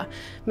att städa.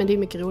 Men det är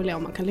mycket roligare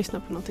om man kan lyssna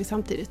på någonting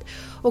samtidigt.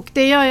 Och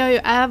det gör jag ju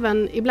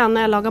även ibland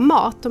när jag lagar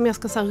mat, om jag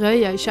ska så här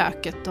röja i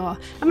köket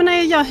och när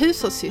jag gör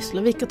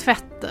hushållssysslor, viker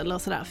tvätt eller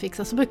sådär,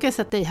 fixar, så brukar jag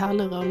sätta i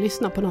hörlurar och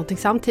lyssna på någonting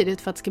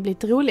samtidigt för att det ska bli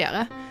lite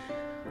roligare.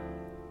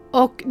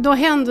 Och då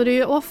händer det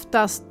ju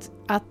oftast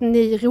att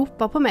ni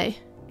ropar på mig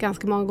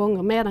ganska många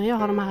gånger medan jag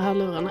har de här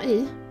hörlurarna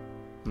i.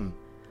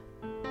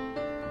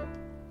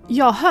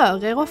 Jag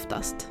hör er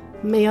oftast.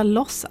 Men jag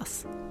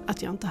låtsas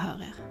att jag inte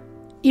hör er.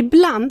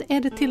 Ibland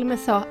är det till och med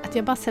så att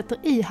jag bara sätter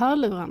i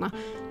hörlurarna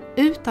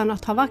utan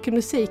att ha varken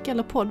musik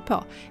eller podd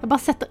på. Jag bara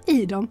sätter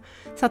i dem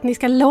så att ni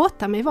ska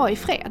låta mig vara i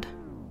fred.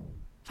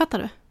 Fattar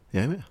du?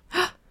 Jag är med.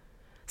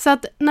 Så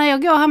att när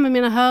jag går här med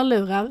mina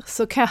hörlurar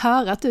så kan jag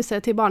höra att du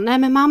säger till barn: nej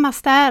men mamma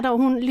städar och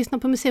hon lyssnar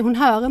på musik, hon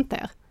hör inte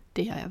er.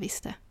 Det gör jag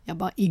visst det. Jag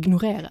bara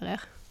ignorerar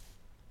er.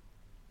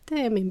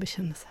 Det är min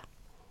bekännelse.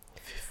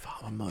 Fy fan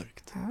vad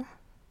mörkt. Ja.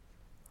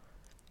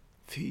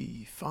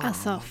 Fy fan.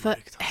 Alltså för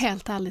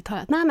helt ärligt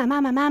talat.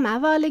 Mamma,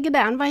 var ligger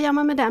den? Vad gör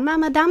man med den?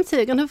 Mamma,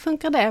 dammsugaren, hur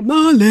funkar det?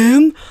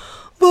 Malin,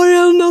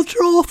 varenda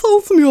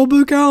trasan som jag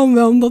brukar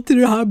använda till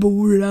det här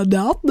bordet,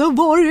 det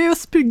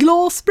var det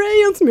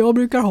glassprayen som jag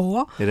brukar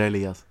ha. Är det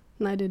Elias?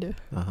 Nej, det är du.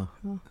 Ja.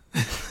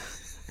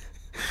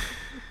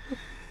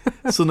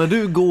 Så när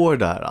du går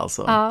där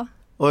alltså. Ja.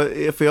 Och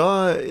för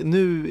jag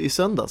nu i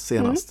söndags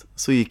senast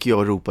så gick jag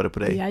och ropade på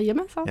dig.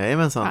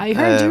 Jajamensan. I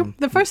heard you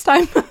the first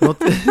time.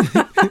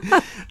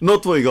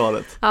 Något var ju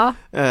galet. Ja.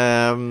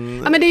 Ja,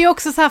 men det är ju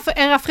också så här, för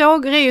era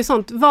frågor är ju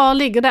sånt, var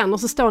ligger den? Och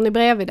så står ni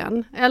bredvid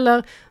den.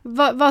 Eller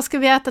vad ska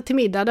vi äta till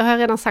middag? Det har jag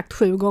redan sagt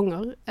 7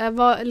 gånger.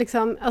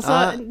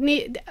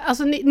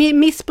 Ni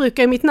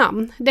missbrukar ju mitt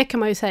namn, det kan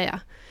man ju säga.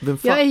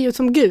 Jag är ju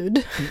som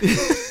Gud.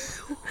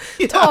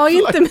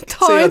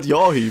 Säg att jag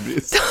har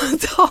hybris.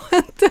 Ta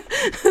inte.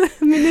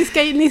 Men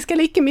ni ska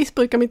lika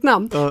missbruka mitt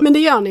namn. Men det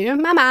gör ni ju.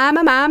 Mamma,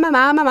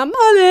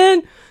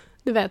 Malin.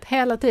 Du vet,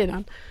 hela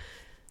tiden.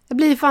 Jag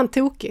blir fan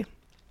tokig.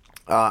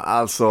 Ja,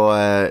 alltså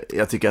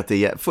jag tycker att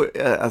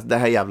det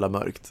här är jävla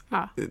mörkt.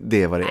 Ja.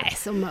 Det är vad det är. Nej,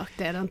 så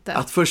mörkt är det inte.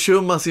 Att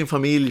försumma sin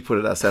familj på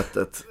det där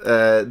sättet.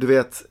 Du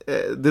vet,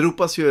 det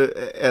ropas ju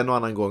en och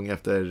annan gång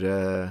efter...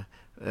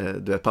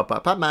 Du vet,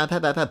 pappa,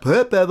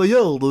 vad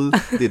gör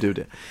du? Det är du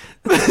det.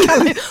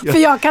 För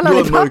jag kallar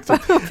dig pappa.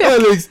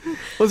 Alex,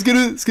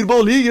 ska du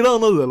bara ligga där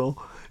nu eller?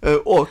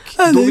 Och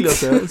Alex. Då vill jag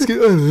säga,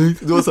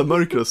 du har så här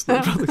mörk röst.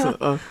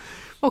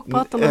 Och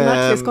pratar med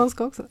märklig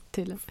skånska också,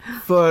 tydligen.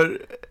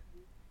 För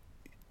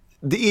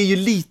det är ju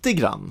lite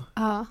grann.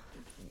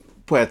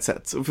 På ett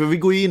sätt. För vi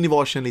går ju in i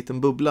varsin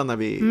liten bubbla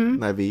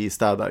när vi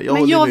städar.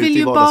 Men jag vill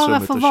ju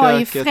bara få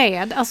vara i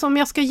fred. Alltså om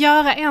jag ska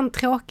göra en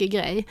tråkig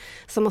grej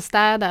som att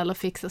städa eller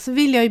fixa, så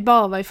vill jag ju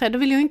bara vara i fred. Då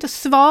vill jag ju inte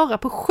svara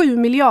på 7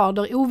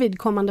 miljarder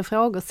ovidkommande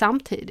frågor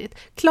samtidigt.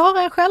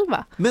 Klarar jag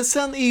själva. Men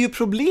sen är ju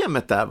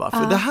problemet där, va?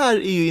 För det här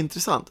är ju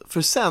intressant.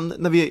 För sen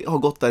när vi har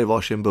gått där i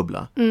varsin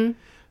bubbla.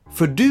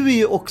 För du är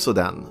ju också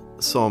den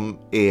som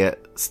är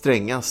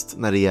strängast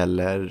när det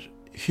gäller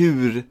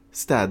hur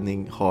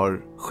städning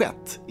har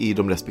skett i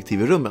de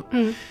respektive rummen.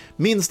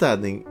 Min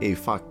städning är ju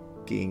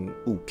fucking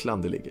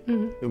oklanderlig,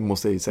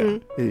 måste jag ju säga,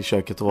 i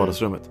köket och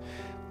vardagsrummet.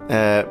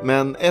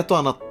 Men ett och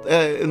annat,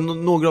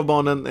 några av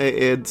barnen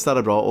är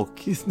städar bra och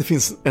det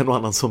finns en och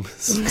annan som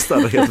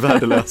städar helt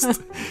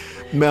värdelöst.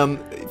 Men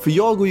för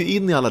jag går ju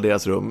in i alla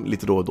deras rum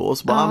lite då och då och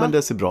så bara, men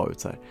det ser bra ut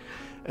så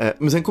här.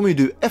 Men sen kommer ju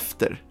du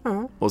efter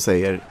och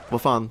säger,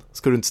 vad fan,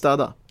 ska du inte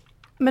städa?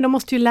 Men de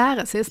måste ju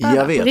lära sig att städa.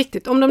 Jag vet.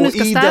 Riktigt. Om de nu ska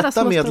och i städa,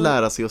 detta med att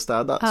lära sig att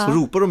städa så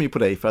ropar de ju på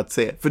dig för att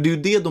se. För det är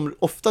ju det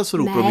ofta så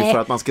ropar de ju för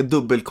att man ska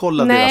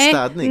dubbelkolla deras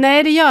städning.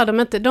 Nej, det gör de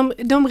inte.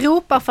 De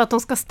ropar för att de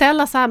ska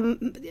ställa så här.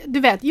 Du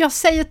vet, jag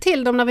säger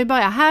till dem när vi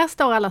börjar. Här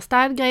står alla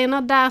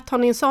städgrejerna. Där tar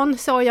ni en sån.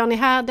 Så gör ni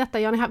här. Detta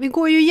gör ni här. Vi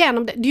går ju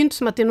igenom det. Det är ju inte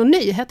som att det är någon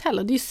nyhet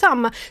heller. Det är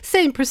ju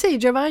same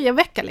procedure varje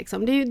vecka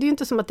liksom. Det är ju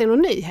inte som att det är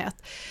någon nyhet.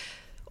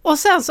 Och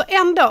sen så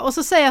en dag. Och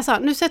så säger jag så här.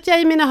 Nu sätter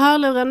jag i mina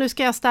hörlurar. Nu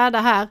ska jag städa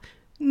här.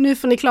 Nu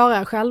får ni klara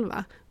er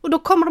själva. Och då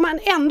kommer de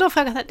ändå och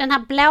frågar, den här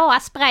blåa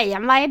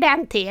sprayen, vad är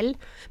den till?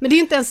 Men det är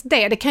ju inte ens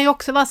det. Det kan ju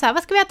också vara så här,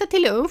 vad ska vi äta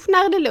till lunch?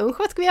 När är det lunch?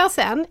 Vad ska vi göra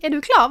sen? Är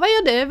du klar? Vad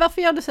gör du?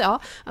 Varför gör du så?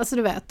 Alltså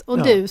du vet.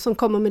 Och du som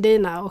kommer med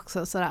dina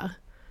också sådär.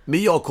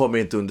 Men jag kommer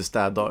inte under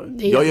städdagar.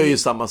 Jag gör ju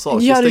samma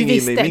sak. Gör du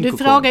visst det? Du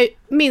frågar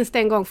minst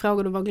en gång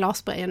frågar du vad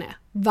glassprayen är.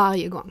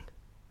 Varje gång.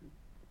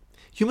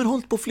 Jo, men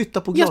håll på att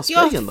flytta på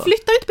glassprayen då. Jag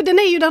flyttar inte på, den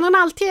är ju där den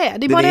alltid är.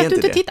 Det är bara det att du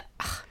inte tittar.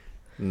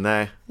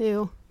 Nej.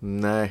 Jo.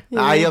 Nej,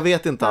 jag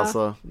vet inte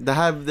alltså. Det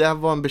här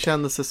var en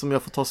bekännelse som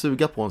jag får ta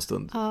suga på en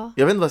stund.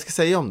 Jag vet inte vad jag ska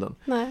säga om den.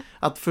 Nej.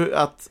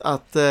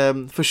 Att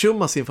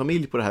försumma sin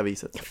familj på det här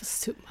viset.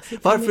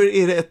 Varför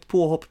är det ett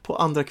påhopp på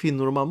andra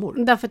kvinnor och mammor?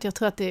 Därför att jag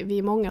tror att vi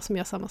är många som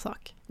gör samma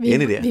sak. Är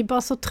ni det? Vi är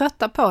bara så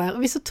trötta på er.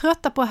 Vi är så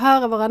trötta på att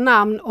höra våra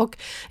namn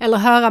eller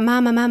höra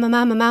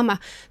mamma.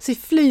 Så vi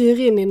flyr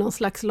in i någon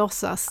slags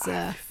låtsas...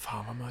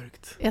 fan vad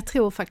mörkt. Jag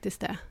tror faktiskt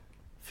det.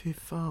 Fy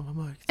fan vad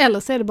mörkt. Eller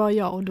så är det bara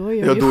jag och då är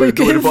jag ju sjuk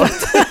i huvudet.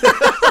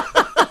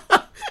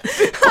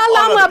 Alla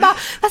andra bara,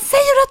 vad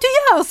säger du att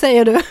du gör,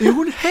 säger du? Jo,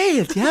 hon är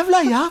helt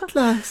jävla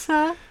hjärtlös.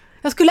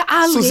 Jag skulle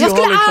aldrig.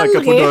 Socialen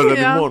knackar på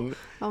dörren imorgon.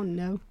 Oh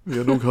no. Vi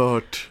har nog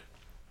hört.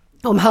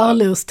 Om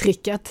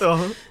hörlurstricket. Ja.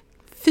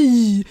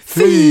 Fy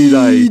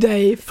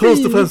dig.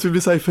 Först och främst vill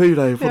vi säga fy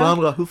dig. För det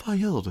andra, hur fan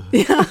gör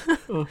du? Ja.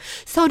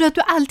 Sa du att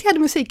du alltid hade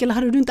musik eller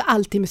hade du inte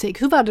alltid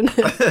musik? Hur var det nu?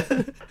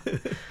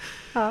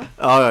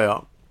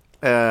 Ja.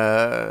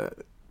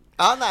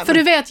 Nej, för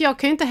du vet, jag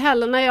kan ju inte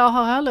heller när jag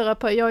har hörlurar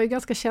på, jag är ju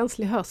ganska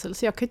känslig hörsel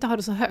så jag kan inte ha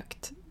det så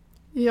högt.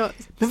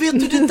 Men vet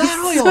du, det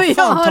där har jag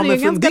fan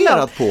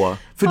funderat på.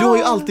 För du har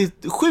ju alltid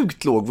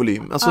sjukt låg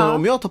volym. Alltså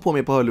om jag tar på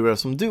mig på hörlurar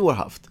som du har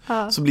haft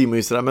så blir man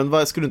ju sådär, men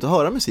vad skulle du inte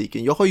höra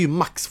musiken? Jag har ju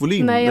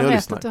maxvolym när jag lyssnar. Nej, jag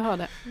vet att du har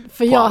det.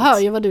 För jag hör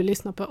ju vad du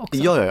lyssnar på också.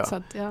 Ja. Så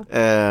att,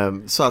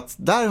 så att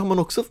där har man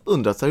också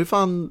undrat så här, hur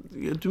fan,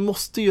 du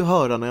måste ju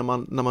höra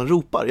när man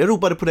ropar. Jag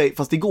ropade på dig,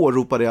 fast igår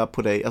ropade jag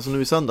på dig, alltså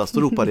nu i söndags,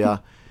 då ropade jag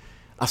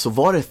Alltså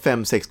var det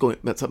 5-6 gånger.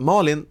 Men så,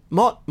 Malin.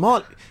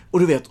 Och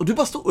du vet, och du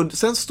bara stod. Och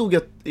sen stod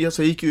jag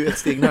gick ju ett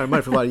steg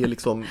närmare för varje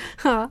liksom.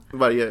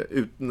 varje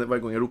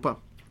gång jag ropade.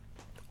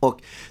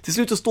 Och till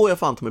slut så står jag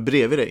fan med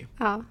bredvid dig.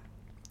 Ja.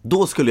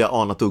 Då skulle jag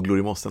ana ugglor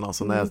i mossen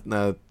alltså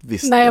när jag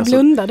visste. När jag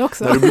blundade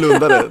också. När du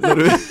blundade. När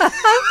du...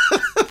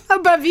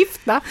 jag började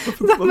vifta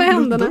med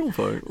händerna.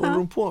 Vad håller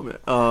de på med?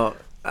 Ja.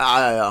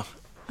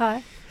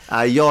 Nej.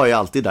 Nej, jag är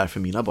alltid där för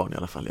mina barn i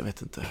alla fall, jag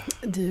vet inte.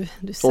 Du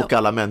så. Och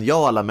alla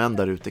män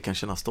där ute kan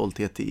känna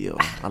stolthet i,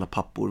 och alla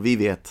pappor, vi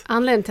vet.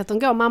 Anledningen till att de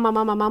går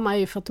mamma är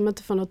ju för att de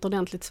inte får något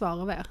ordentligt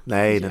svar av er.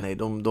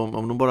 Nej, om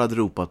de bara hade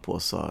ropat på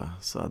så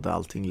hade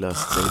allting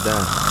löst sig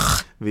där.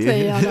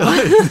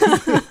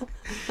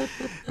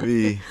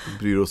 Vi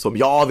bryr oss om,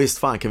 ja visst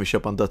fan kan vi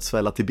köpa en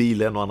dödsfälla till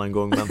bilen någon annan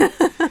gång,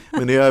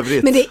 men i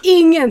övrigt. Men det är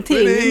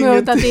ingenting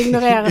mot att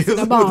ignorera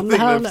sina barn.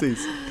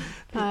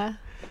 Nej.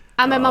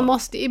 Ja, men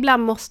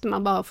ibland måste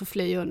man bara få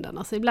fly undan.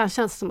 Alltså, ibland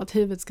känns det som att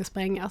huvudet ska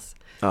sprängas.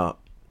 Ja.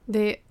 Det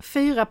är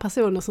 4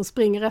 personer som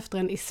springer efter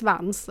en i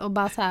svans och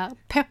bara så här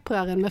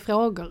pepprar en med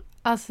frågor.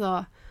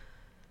 Alltså,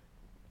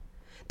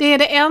 det är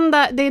det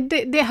enda,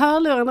 det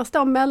hörlurarna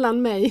står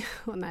mellan mig.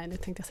 Nej, nu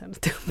tänkte jag säga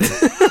något dumt.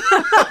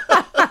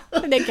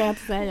 Det kan jag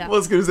inte säga.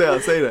 Vad ska du säga?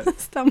 Säg det.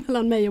 Står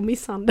mellan mig och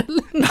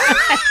misshandel.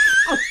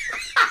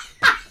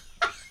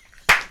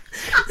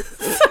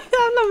 Så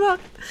jävla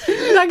mörkt.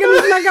 Där kan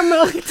du snacka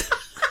mörkt.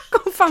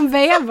 Kom fan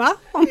veva.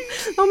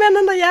 Om en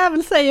enda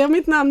jävel säger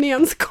mitt namn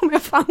igen så kommer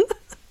jag fan.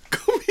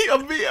 Kommer jag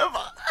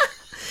veva?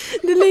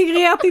 Det ligger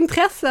i ert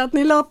intresse att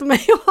ni låter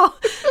mig ha.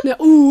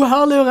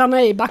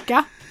 Hörlurarna i.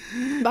 Backa.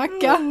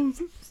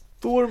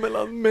 Står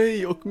mellan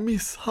mig och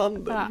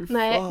misshandel. Ja,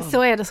 nej,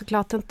 så är det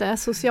såklart inte.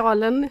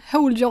 Socialen,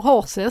 hold your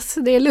horses.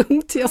 Det är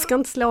lugnt. Jag ska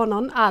inte slå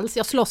någon alls.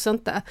 Jag slåss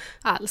inte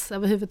alls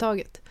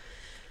överhuvudtaget.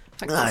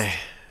 Faktiskt.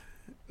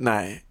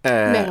 Nej.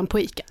 Mer än på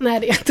Ica. Nej,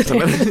 det är inte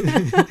det.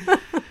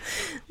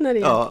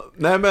 Ja,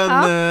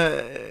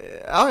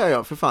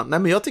 för fan. Nej,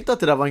 men jag tyckte att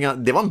det var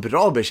en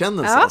bra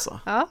bekännelse alltså.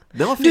 Ja.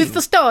 Den var fin. Du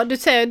förstår, du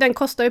säger den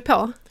kostar ju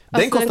på.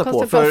 Den kostar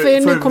på,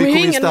 för vi kommer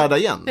ju städa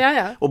igen.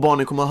 Ja. Och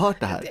barnen kommer ha hört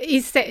det här.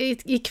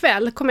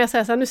 Ikväll kommer jag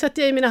säga så här, nu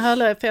sätter jag i mina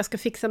hörlurar för jag ska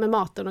fixa med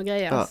maten och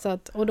grejer. Ja. Så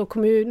att, och då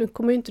kommer ju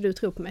inte du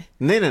tro på mig.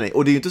 Nej.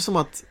 Och det är ju inte som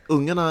att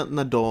ungarna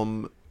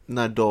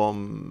när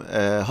de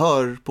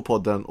hör på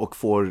podden och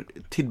får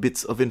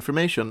tidbits of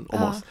information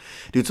om oss.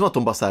 Det är inte som att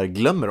de bara så här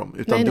glömmer dem.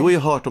 Utan du har ju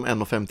hört om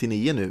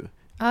 1.59 nu.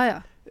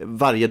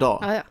 Varje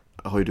dag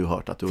har ju du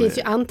hört att du finns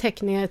ju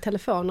anteckningar i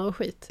telefoner och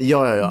skit.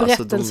 Ja.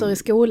 Berättelser alltså i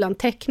skolan,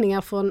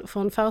 teckningar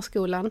från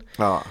förskolan.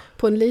 Ja.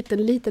 På en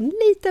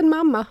liten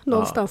mamma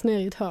någonstans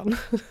nere i ett hörn.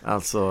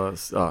 Alltså,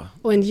 ja.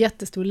 Och en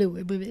jättestor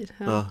Louie bredvid.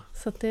 Ja.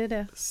 Så att det är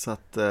det. Så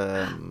att,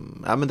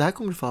 men det här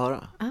kommer du få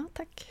höra. Ja,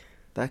 tack.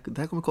 Det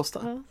här kommer kosta.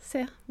 Ja,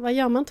 se. Vad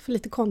gör man inte för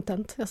lite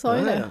content? Jag sa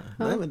ju det.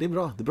 Ja. Nej, men det är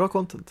bra. Det är bra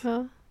content.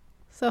 Ja.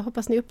 Så jag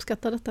hoppas ni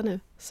uppskattar detta nu,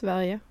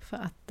 Sverige. För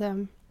att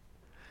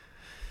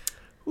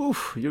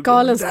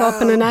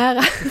galenskapen är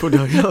nära.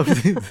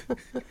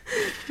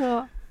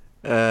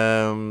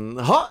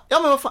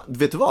 Men vad fan,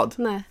 vet du vad?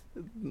 Nej.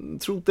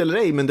 Tro det eller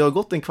ej, men det har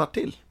gått en kvart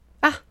till.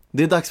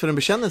 Det är dags för en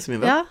bekännelse, min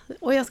vän. Ja,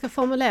 och jag ska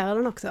formulera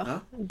den också. Ja.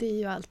 Det är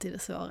ju alltid det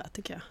svåra,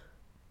 tycker jag.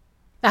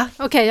 Ja,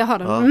 okej, jag har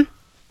den. Ja.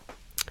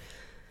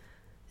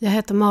 Jag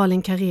heter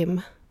Malin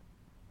Karim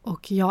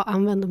och jag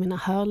använder mina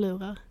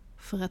hörlurar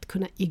för att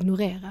kunna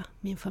ignorera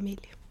min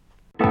familj.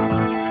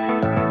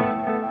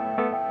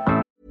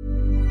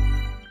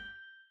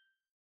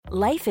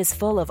 Life is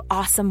full of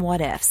awesome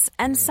what-ifs,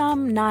 and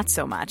some not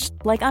so much,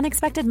 like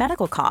unexpected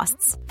medical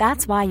costs.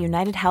 That's why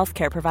United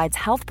Healthcare provides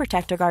Health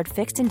Protector Guard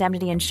fixed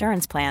indemnity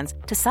insurance plans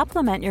to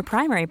supplement your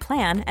primary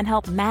plan and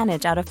help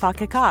manage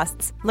out-of-pocket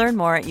costs. Learn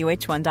more at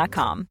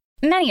uh1.com.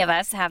 Many of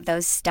us have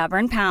those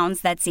stubborn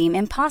pounds that seem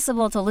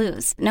impossible to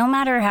lose, no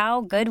matter how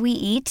good we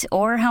eat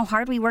or how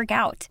hard we work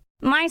out.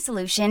 My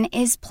solution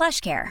is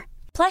PlushCare.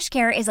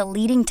 PlushCare is a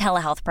leading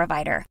telehealth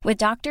provider with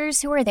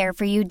doctors who are there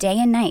for you day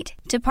and night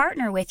to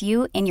partner with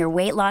you in your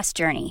weight loss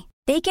journey.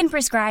 They can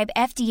prescribe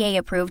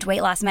FDA-approved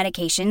weight loss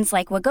medications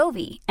like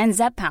Wegovy and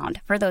Zepbound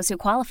for those who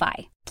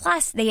qualify.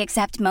 Plus, they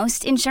accept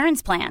most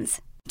insurance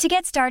plans. To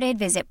get started,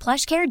 visit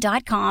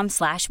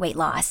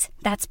plushcare.com/weightloss.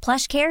 That's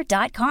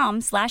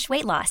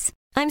plushcare.com/weightloss.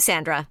 I'm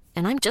Sandra,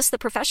 and I'm just the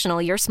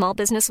professional your small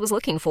business was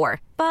looking for.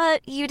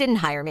 But you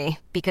didn't hire me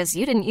because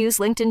you didn't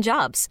use LinkedIn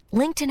Jobs.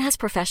 LinkedIn has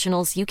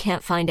professionals you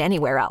can't find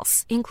anywhere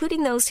else,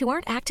 including those who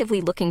aren't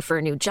actively looking for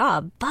a new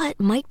job, but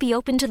might be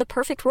open to the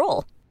perfect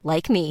role,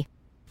 like me.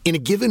 In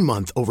a given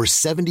month, over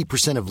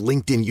 70% of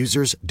LinkedIn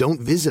users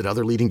don't visit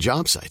other leading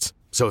job sites.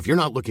 So if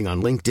you're not looking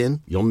on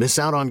LinkedIn, you'll miss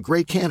out on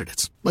great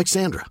candidates, like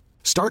Sandra.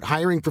 Start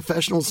hiring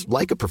professionals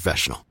like a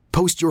professional.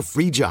 Post your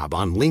free job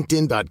on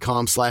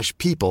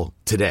linkedin.com/people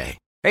today.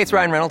 Hey, it's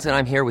Ryan Reynolds, and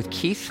I'm here with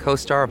Keith,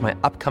 co-star of my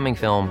upcoming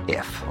film,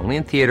 If, only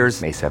in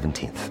theaters May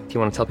 17th. Do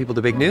you want to tell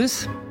people the big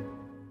news?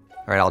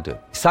 All right, I'll do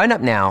it. Sign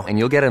up now and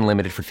you'll get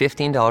unlimited for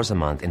 $15 a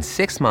month and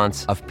 6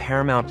 months of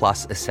Paramount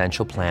Plus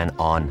Essential Plan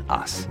on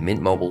us.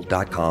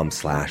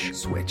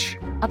 MintMobile.com/switch.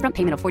 Upfront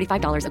payment of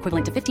 $45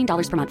 equivalent to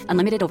 $15 per month.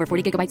 Unlimited over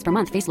 40 gigabytes per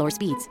month. Face lower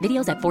speeds.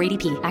 Videos at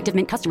 480p. Active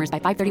Mint customers by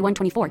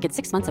 531.24 get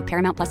 6 months of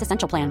Paramount Plus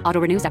Essential Plan.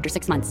 Auto renews after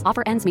 6 months.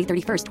 Offer ends May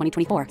 31st,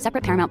 2024.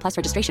 Separate Paramount Plus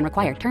registration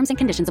required. Terms and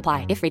conditions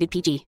apply if rated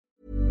PG.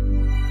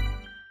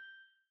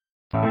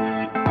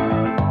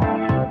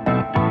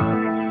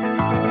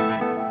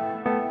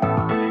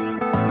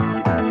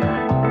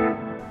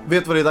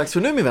 Vet du vad det är dags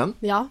för nu, min vän?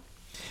 Ja.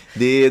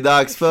 Det är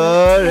dags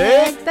för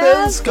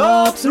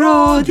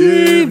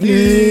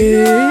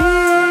äktenskapsrådgivning.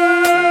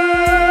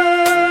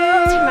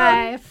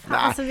 Nej,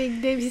 alltså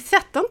vi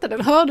sätter inte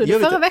den. Hörde du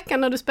förra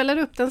veckan när du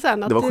spelade upp den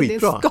sen? Att det var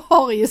skitbra. Det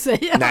skar ju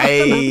sig.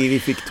 Nej, vi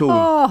fick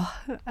ton.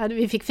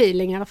 Vi fick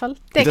feeling i alla fall.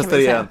 Det kan vi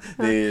säga. Igen.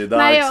 Det är dags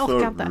Nej, jag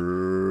orkar inte.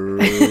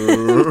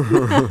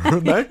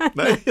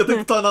 nej, jag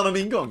tänkte ta en annan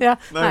ingång. Ja,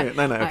 nej,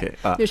 okej.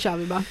 Ja. Nu kör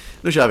vi bara.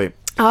 Nu kör vi.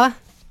 Ja.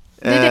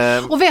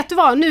 Det. Och vet du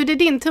vad, nu är det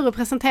din tur att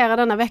presentera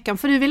denna veckan,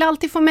 för du vill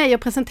alltid få mig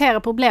att presentera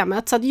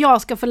problemet så att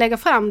jag ska få lägga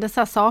fram det så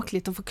här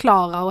sakligt och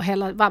förklara och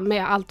hela,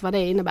 med allt vad det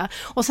innebär.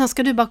 Och sen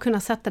ska du bara kunna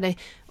sätta dig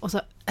och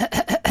så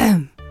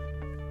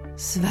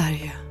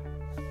Sverige.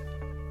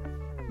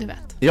 Du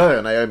vet.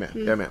 Ja, nej, jag är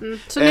med.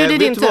 Så nu är det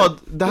din tur.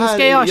 Det här, nu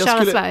ska jag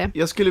köra Sverige.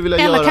 Jag skulle vilja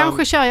Eller göra...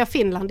 kanske kör jag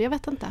Finland, jag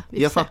vet inte.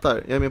 Jag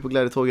fattar, jag är med på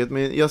glädjetåget.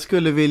 Men jag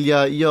skulle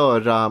vilja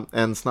göra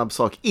en snabb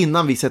sak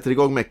innan vi sätter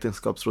igång med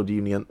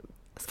äktenskapsrådgivningen.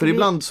 För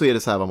ibland så är det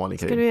så här, vad Malin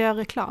Karim. Ska du göra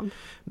reklam?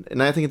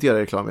 Nej, jag tänker inte göra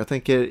reklam. Jag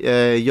tänker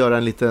göra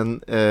en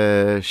liten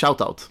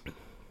shoutout.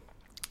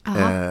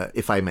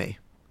 If I may.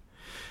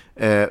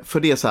 För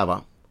det är så här,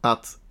 va?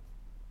 Att,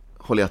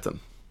 håll i hatten.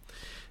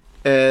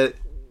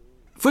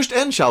 Först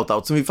en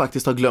shoutout som vi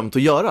faktiskt har glömt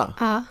att göra.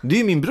 Det är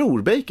ju min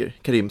bror Baker,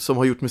 Karim, som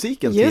har gjort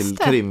musiken till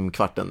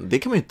Karim-kvarten. Det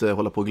kan man ju inte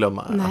hålla på att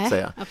glömma att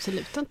säga. Nej,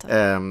 absolut inte.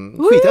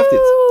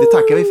 Skithäftigt. Det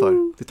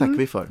tackar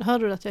vi för.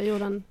 Hörde du att jag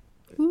gjorde en...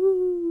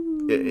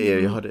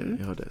 Jag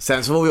hörde.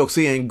 Sen så var vi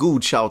också ge en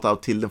god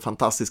shoutout till den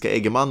fantastiska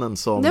äggemannen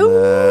som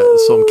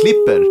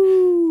klipper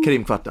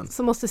Karimkvarten.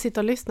 Som måste sitta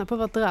och lyssna på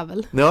vårt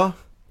dravel. Ja.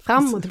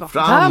 Fram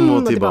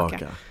och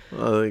tillbaka.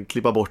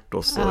 Klippa bort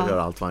oss och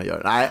göra allt vad han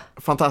gör. Nej,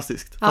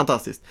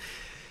 fantastiskt.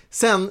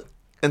 Sen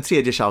en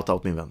tredje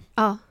shoutout, min vän.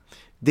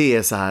 Det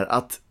är så här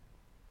att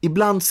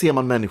ibland ser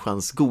man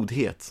människans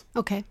godhet.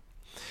 Okej.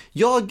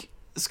 Jag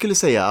skulle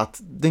säga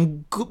att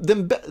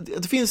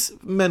det finns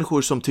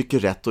människor som tycker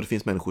rätt och det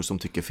finns människor som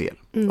tycker fel.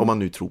 Om man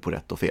nu tror på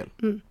rätt och fel.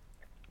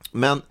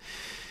 Men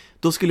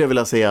då skulle jag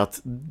vilja säga att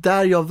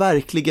där jag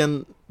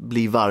verkligen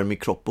blir varm i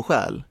kropp och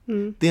själ,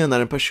 det är när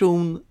en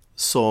person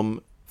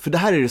som, för det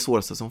här är det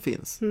svåraste som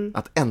finns,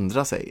 att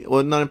ändra sig.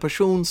 Och när en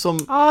person som...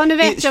 nu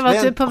vet jag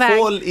vart du är på väg.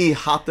 Håll i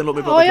hatten, låt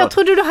mig prata. Jag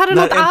trodde du hade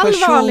något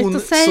allvarligt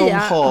att säga. När en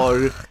person som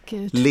har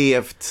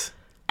levt,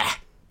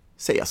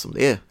 säga som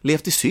det är,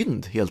 levt i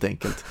synd helt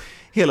enkelt,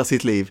 hela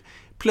sitt liv,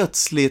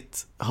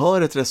 plötsligt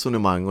hör ett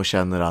resonemang och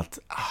känner att,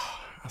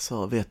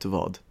 alltså vet du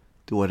vad,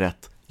 du har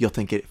rätt. Jag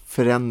tänker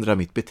förändra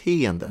mitt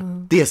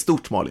beteende. Det är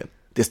stort, Malin.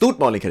 Det är stort,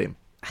 Malin Karim.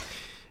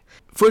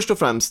 Först och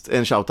främst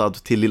en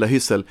shoutout till Lilla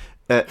Hyssel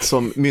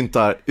som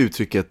myntar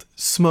uttrycket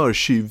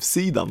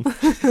smörtjuvsidan.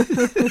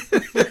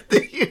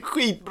 Det är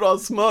skitbra,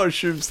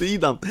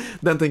 smörtjuvsidan.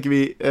 Den tänker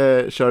vi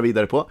köra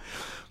vidare på.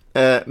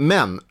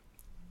 Men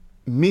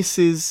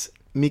Mrs.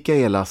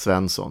 Mikaela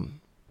Svensson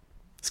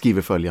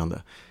skriver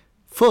följande.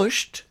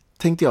 Först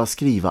tänkte jag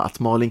skriva att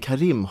Malin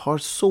Karim har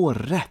så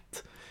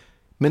rätt.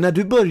 Men när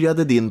du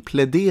började din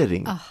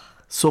plädering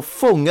så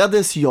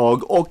fångades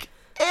jag och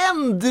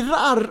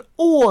ändrar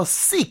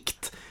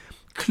åsikt.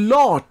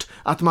 Klart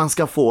att man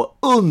ska få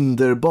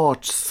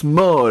underbart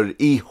smör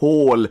i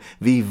hål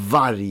vid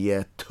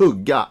varje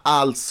tugga.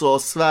 Alltså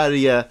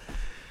Sverige,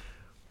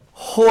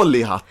 håll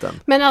i hatten.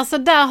 Men alltså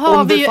där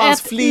har vi ju ett... Om det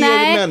fanns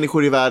fler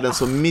människor i världen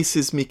som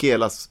Mrs.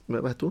 Mikaela...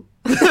 Vad heter hon?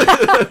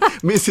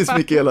 Mrs.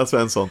 Mikaela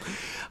Svensson.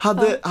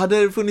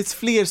 Hade det funnits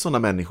fler sådana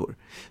människor.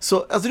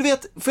 Så, alltså du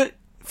vet,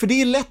 för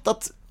det är lätt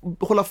att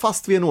hålla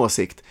fast vid en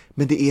åsikt,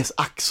 men det är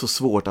så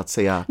svårt att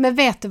säga. Men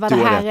vet du vad det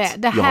här är?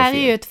 Det här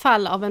är ju ett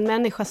fall av en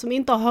människa som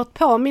inte har hört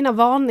på mina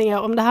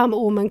varningar om det här med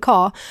ormen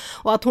K,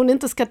 och att hon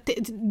inte ska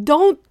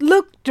don't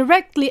look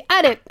directly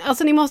at it.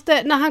 Alltså ni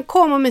måste, när han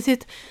kommer med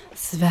sitt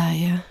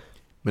Sverige.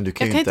 Men du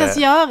kan jag kan inte ens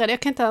göra det, jag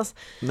kan inte ens...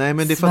 Nej,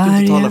 men det är för att du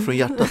inte talar från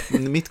hjärtat.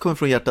 Mitt kommer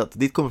från hjärtat,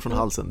 ditt kommer från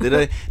halsen.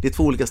 Det är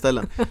två olika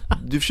ställen.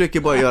 Du försöker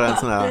bara göra en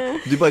sån här...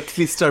 Du bara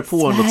klistrar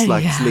på något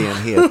slags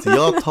lenhet.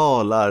 Jag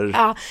talar...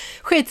 Ja,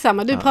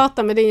 skitsamma. Du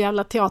pratar med din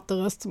jävla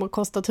teaterröst som har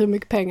kostat hur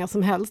mycket pengar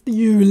som helst.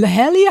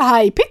 Julhelg,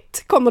 high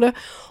pit, kommer du.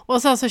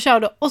 Och så kör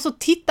du. Och så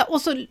titta,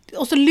 och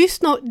så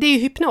lyssnar. Det är ju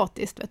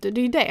hypnotiskt, vet du.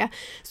 Det är ju det.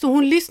 Så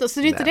hon lyssnar. Så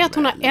det är inte det att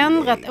hon har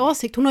ändrat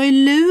åsikt. Hon har ju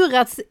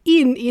lurats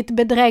in i ett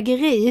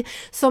bedrägeri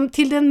som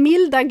till den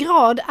milda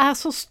grad är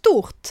så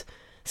stort,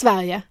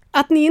 Sverige,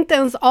 att ni inte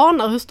ens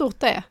anar hur stort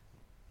det är.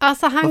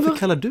 Alltså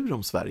kallar du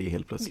dem Sverige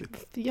helt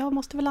plötsligt? Jag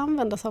måste väl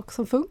använda saker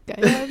som funkar.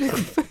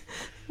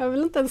 Jag är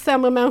väl inte en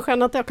sämre människa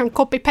än att jag kan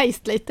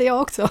copy-paste lite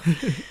jag också.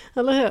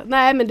 Eller hur?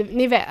 Nej, men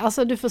ni vet,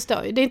 alltså du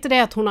förstår ju. Det är inte det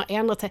att hon har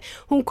ändrat sig.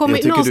 Hon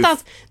kommer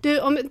någonstans,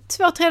 om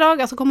 2-3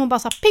 dagar så kommer hon bara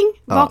så här,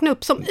 ping, vakna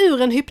upp som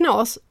ur en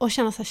hypnos och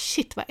känna så här,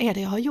 shit, vad är det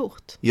jag har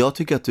gjort? Jag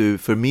tycker att du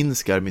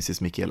förminskar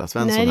Mrs. Michaela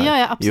Svensson. Nej, det gör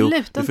jag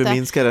absolut inte. Du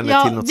förminskar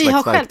henne till något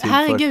slags verktyg.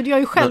 Herregud, jag har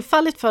ju själv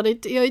fallit för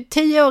det. Jag är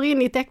 10 år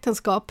in i ett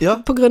äktenskap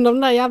på grund av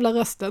den där jävla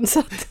rösten.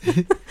 Så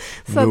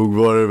nog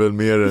var det väl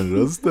mer än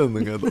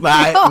rösten.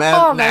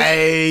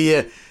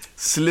 Nej,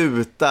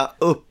 sluta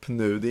upp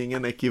nu. Det är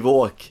ingen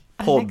ekivok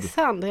podd.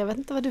 Alexander, jag vet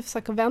inte vad du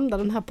försöker vända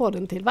den här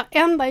podden till.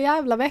 Varenda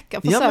jävla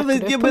vecka försöker du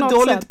på men något du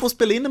håller sätt. inte på att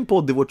spela in en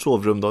podd i vårt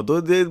sovrum då.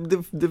 Det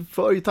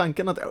för ju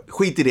tanken att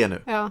skit i det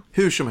nu. Ja.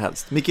 Hur som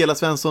helst. Michaela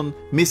Svensson,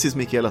 Mrs.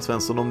 Michaela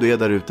Svensson, om du är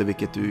där ute,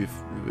 vilket du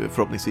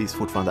förhoppningsvis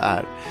fortfarande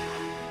är.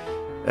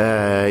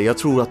 Jag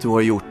tror att du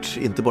har gjort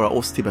inte bara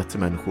oss till bättre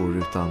människor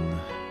utan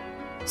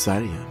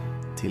Sverige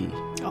till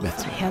bättre.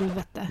 För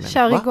helvete.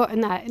 Kör igång.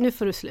 Nej, nu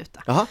får du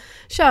sluta. Aha.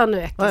 Kör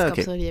nu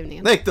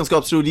äktenskapsrådgivningen.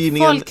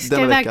 Äktenskapsrådgivningen. Folk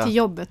ska iväg till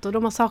jobbet och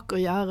de har saker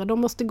att göra. De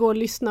måste gå och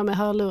lyssna med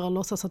hörlurar och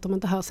låtsas att de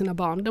inte hör sina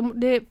barn.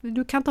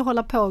 Du kan inte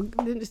hålla på.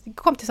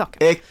 Kom till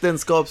saken.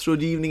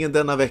 Äktenskapsrådgivningen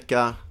denna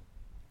vecka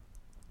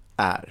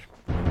är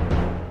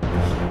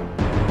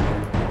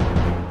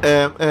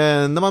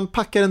när man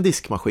packar en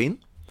diskmaskin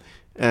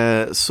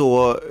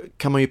så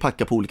kan man ju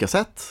packa på olika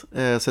sätt.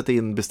 Sätta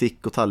in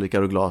bestick och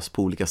tallrikar och glas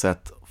på olika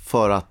sätt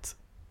för att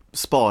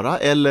spara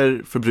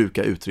eller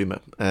förbruka utrymme.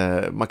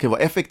 Man kan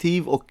vara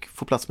effektiv och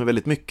få plats med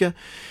väldigt mycket.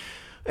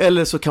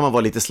 Eller så kan man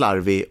vara lite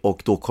slarvig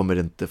och då kommer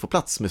det inte få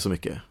plats med så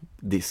mycket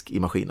disk i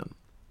maskinen.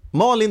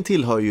 Malin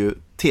tillhör ju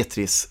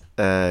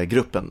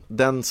Tetris-gruppen.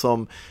 Den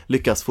som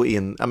lyckas få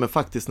in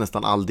faktiskt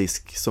nästan all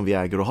disk som vi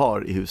äger och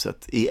har i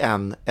huset i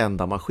en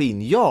enda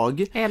maskin.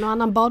 En och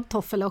annan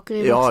badtoffel åker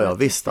in. Ja,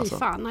 visst alltså.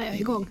 Fan, jag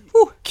är igång.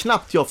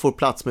 Knappt jag får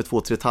plats med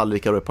 2-3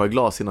 tallrikar och ett par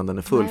glas innan den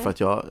är full. Nej. För att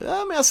jag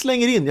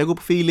slänger in. Jag går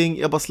på feeling,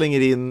 jag bara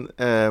slänger in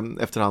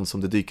efterhand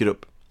som det dyker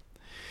upp.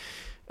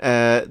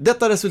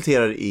 Detta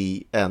resulterar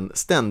i en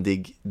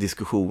ständig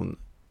diskussion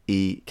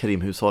i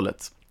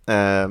Karim-hushållet.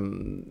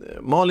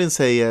 Malin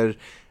säger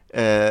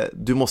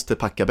du måste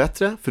packa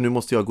bättre, för nu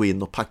måste jag gå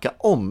in och packa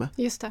om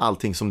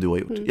allting som du har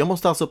gjort. Jag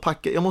måste alltså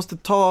jag måste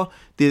ta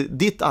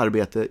ditt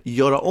arbete,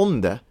 göra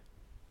om det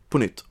på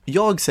nytt.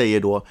 Jag säger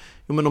då,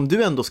 men om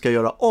du ändå ska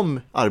göra om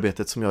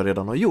arbetet som jag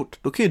redan har gjort,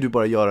 då kan ju du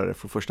bara göra det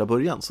från första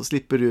början, så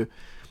slipper du,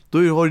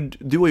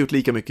 du har gjort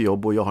lika mycket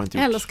jobb och jag har inte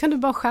gjort. Eller så kan du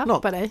bara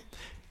skärpa dig.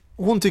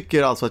 Hon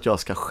tycker alltså att jag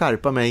ska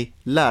skärpa mig,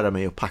 lära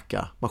mig att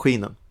packa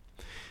maskinen.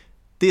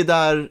 Det är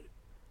där.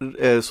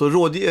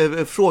 Så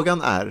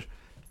frågan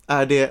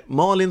är det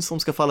Malin som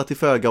ska falla till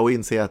föga och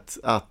inse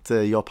att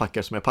jag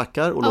packar som jag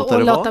packar och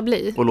låta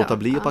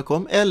bli att packa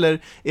om,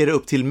 eller är det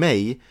upp till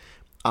mig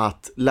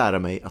att lära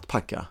mig att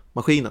packa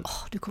maskinen?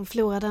 Du kommer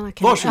förlora denna.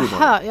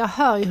 Jag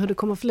hör ju hur du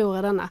kommer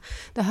förlora denna.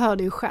 Det hör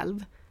du ju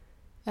själv.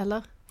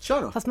 Eller?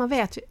 Kör då. Fast man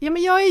vet ju. Ja,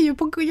 men jag håller ju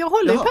på. Okay.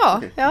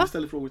 Ja. Du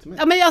ställer frågor till mig.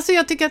 Ja, men alltså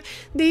jag tycker att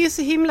det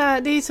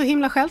är så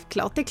himla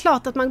självklart. Det är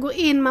klart att man går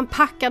in, man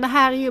packar. Det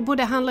här är ju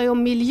både handlar ju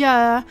om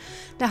miljö,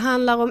 det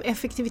handlar om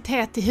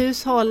effektivitet i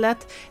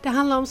hushållet, det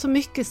handlar om så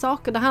mycket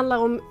saker. Det handlar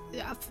om,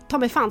 ta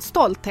mig fan,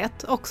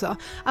 stolthet också.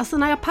 Alltså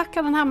när jag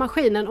packar den här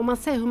maskinen och man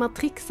ser hur man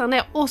trixar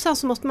ner, och sen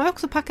så måste man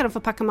också packa den, för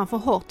packar man för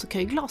hårt så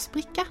kan ju glas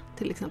spricka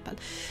till exempel.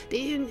 Det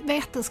är ju en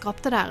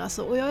vetenskap det där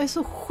alltså, och jag är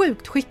så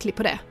sjukt skicklig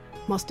på det,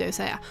 måste jag ju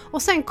säga.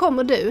 Och sen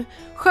kommer du,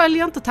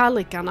 sköljer inte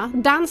tallrikarna,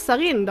 dansar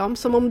in dem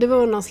som om det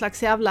vore någon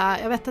slags jävla,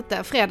 jag vet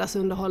inte,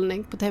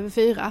 fredagsunderhållning på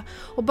TV4,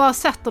 och bara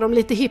sätter dem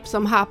lite hipp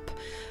som happ,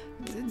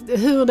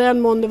 hur det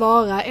än månde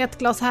vara, ett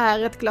glas här,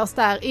 ett glas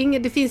där.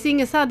 Det finns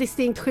ingen så här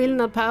distinkt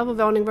skillnad på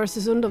övervåning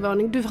versus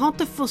undervåning. Du har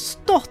inte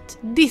förstått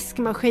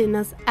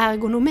diskmaskinens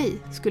ergonomi,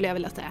 skulle jag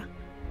vilja säga.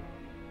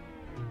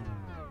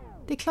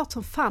 Det är klart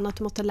som fan att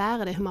du måste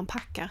lära dig hur man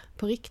packar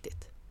på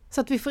riktigt,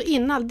 så att vi får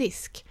in all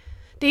disk.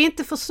 Det är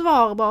inte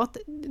försvarbart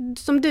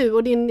som du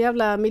och din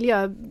jävla vad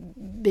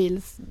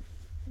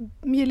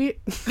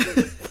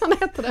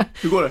heter det?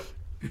 Hur går det?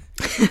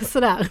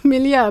 Sådär,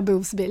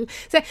 miljöbovsbil.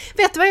 Så,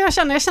 vet du vad jag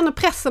känner? Jag känner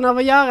pressen av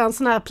att göra en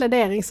sån här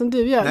plädering som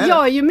du gör. Nej.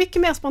 Jag är ju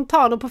mycket mer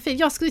spontan och profil.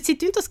 Jag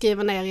sitter ju inte och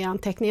skriver ner i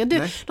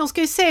anteckningar. De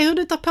ska ju se hur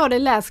du tar på dig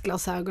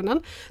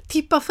läsglasögonen,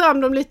 tippar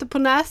fram dem lite på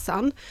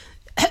näsan,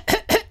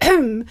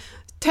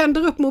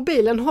 tänder upp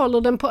mobilen,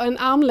 håller den på en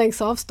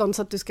armlängds avstånd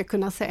så att du ska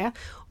kunna se.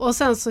 Och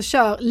sen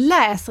så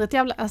läser ett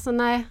jävla, alltså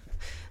nej,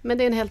 men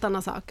det är en helt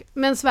annan sak.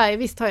 Men Sverige,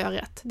 visst har jag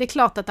rätt. Det är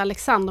klart att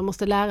Alexander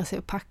måste lära sig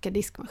att packa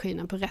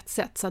diskmaskinen på rätt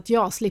sätt så att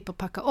jag slipper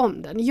packa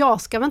om den.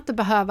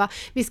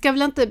 Vi ska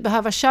väl inte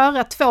behöva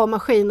köra 2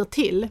 maskiner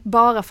till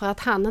bara för att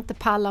han inte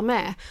pallar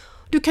med.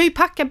 Du kan ju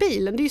packa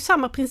bilen, det är ju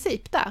samma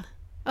princip där.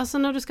 Alltså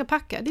när du ska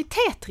packa, det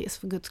är Tetris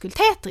för guds skull.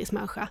 Tetris,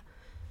 människa. Är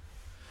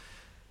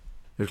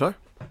du klar?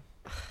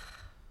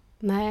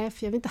 Nej,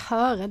 för jag vill inte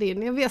höra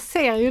din. Jag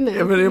ser ju nu.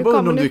 Ja, men jag bara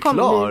undrar om du är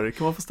klar.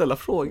 Kan man få ställa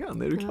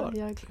frågan? Är du klar? Ja,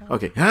 jag är klar.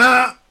 Okej.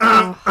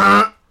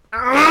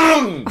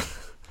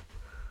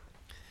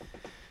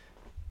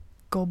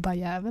 Gobba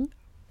jävel.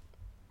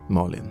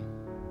 Malin.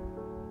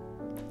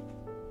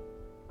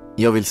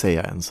 Jag vill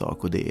säga en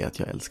sak och det är att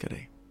jag älskar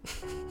dig.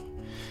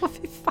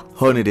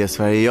 Hör ni det,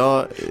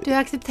 Sverige? Du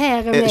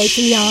accepterar mig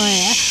som jag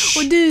är.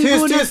 Och du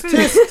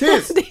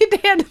tyst! Det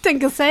är det du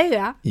tänker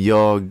säga.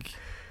 Jag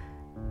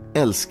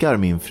älskar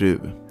min fru,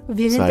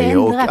 vill Sverige. inte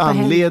Och ändra på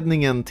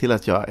anledningen till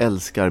att jag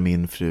älskar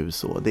min fru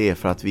så, det är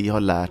för att vi har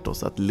lärt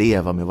oss att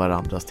leva med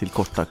varandras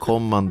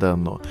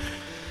tillkortakommanden och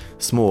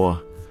små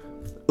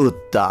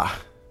udda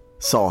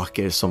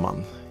saker som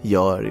man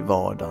gör i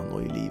vardagen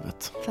och i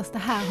livet. Fast det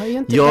här har ju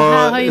inte...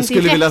 Jag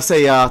skulle vilja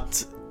säga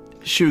att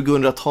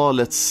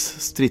 2000-talets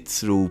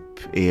stridsrop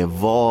är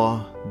var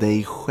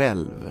dig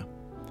själv.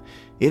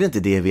 Är det inte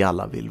det vi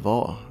alla vill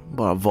vara?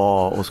 Bara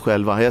vara oss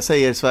själva. Jag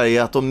säger i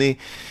Sverige att om ni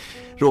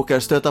råkar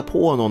stöta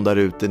på någon där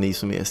ute, ni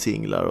som är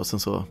singlar, och sen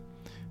så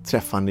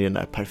träffar ni den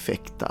där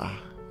perfekta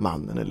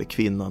mannen eller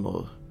kvinnan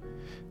och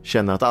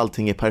känner att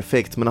allting är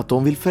perfekt, men att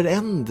de vill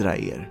förändra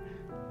er.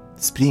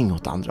 Spring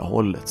åt andra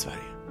hållet, Sverige.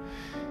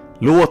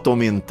 Låt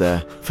dem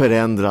inte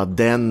förändra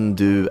den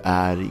du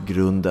är i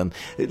grunden.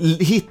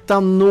 Hitta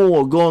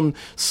någon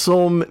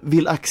som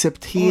vill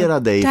acceptera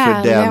dig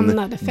för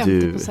den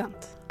du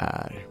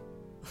är.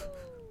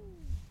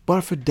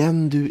 Bara för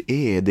den du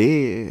är.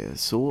 Det är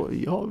så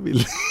jag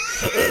vill.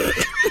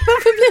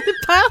 Varför blir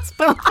det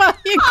pärspråk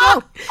varje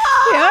gång?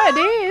 Ja, det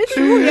är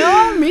så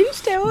jag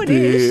minns det. Och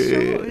det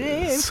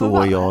är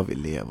så jag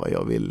vill leva.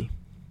 Jag vill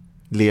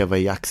leva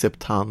i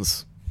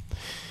acceptans.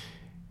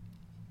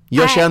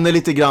 Jag känner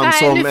lite grann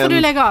som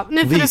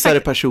en visare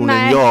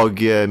personen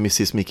jag,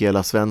 Mrs.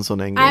 Mikaela Svensson,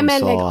 en gång sa. Nej,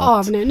 men lägg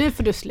av nu. Nu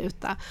får du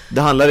sluta.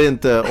 Det handlar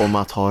inte om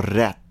att ha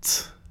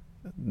rätt.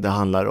 Det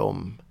handlar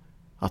om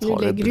att ha det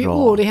bra. Nu lägger du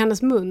ord i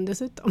hennes mun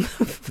dessutom.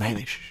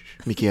 Nej.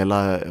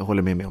 Mikaela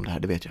håller med mig om det här,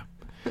 det vet jag.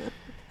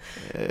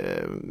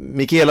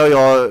 Mikaela och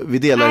jag, vi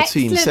delar ett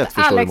synsätt,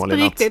 förstår Alex, du, Malin?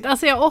 På riktigt,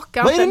 alltså jag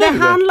orkar inte.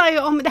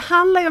 Det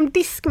handlar ju om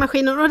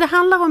diskmaskinen och det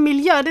handlar om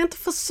miljö. Det är inte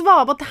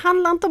försvarbart. Det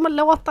handlar inte om att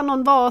låta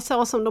någon vara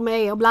så som de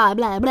är och bla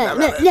bla bla.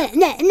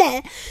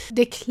 Nej.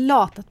 Det är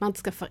klart att man inte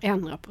ska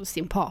förändra på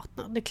sin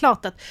partner. Det är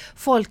klart att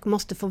folk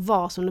måste få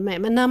vara som de är.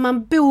 Men när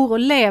man bor och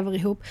lever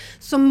ihop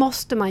så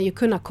måste man ju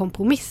kunna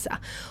kompromissa.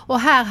 Och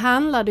här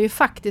handlar det ju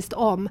faktiskt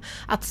om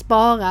att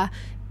spara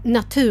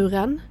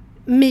naturen,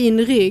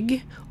 min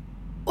rygg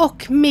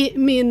och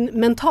min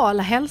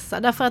mentala hälsa.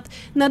 Därför att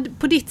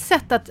på ditt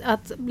sätt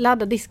att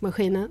ladda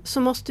diskmaskinen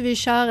så måste vi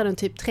köra den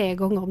typ 3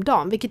 gånger om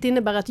dagen. Vilket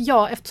innebär att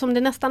eftersom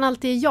det nästan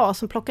alltid är jag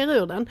som plockar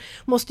ur den,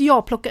 måste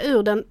jag plocka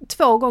ur den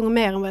 2 gånger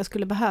mer än vad jag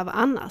skulle behöva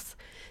annars.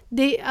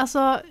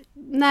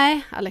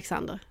 Nej,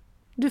 Alexander.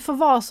 Du får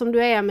vara som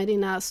du är med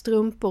dina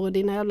strumpor och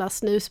dina jävla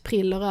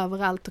snusprillor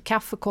överallt och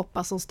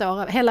kaffekoppar som står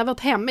över. Hela vårt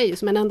hem är ju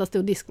som en enda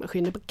stor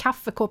diskmaskin. Det är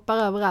kaffekoppar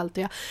överallt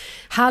och jag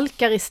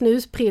halkar i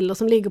snusprillor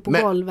som ligger på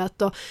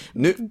golvet och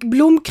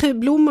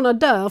blommorna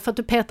dör för att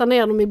du petar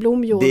ner dem i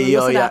blomjorden. Det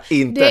gör och jag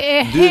inte.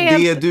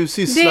 Det du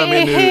sysslar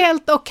med nu. Det är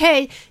helt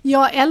okej.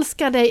 Jag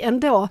älskar dig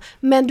ändå.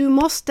 Men du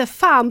måste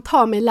fan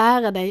ta mig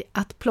lära dig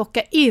att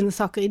plocka in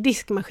saker i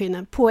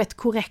diskmaskinen på ett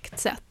korrekt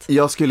sätt.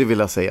 Jag skulle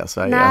vilja säga,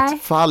 Sverige,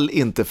 att fall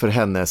inte för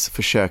hennes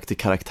försök till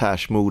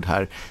karaktärsmord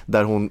här,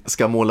 där hon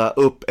ska måla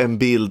upp en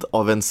bild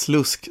av en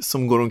slusk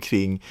som går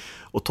omkring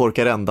och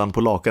torkar ändan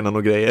på lakanen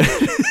och grejer.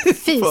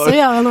 Fis så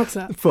gör han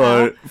också.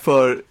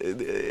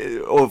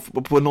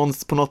 Och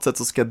på något sätt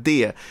så ska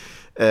det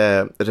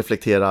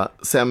reflektera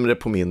sämre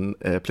på min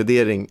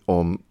plädering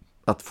om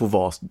att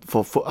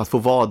få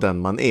vara den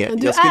man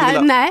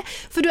är. Nej,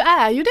 för du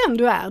är ju den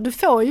du är. Du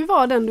får ju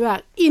vara den du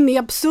är. In i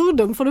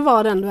absurdum får du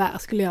vara den du är,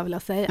 skulle jag vilja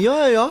säga.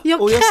 Ja. Jag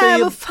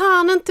kräver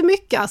fan inte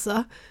mycket,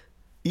 alltså.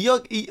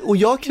 Jag kräver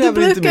inte mycket. Du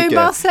brukar ju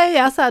bara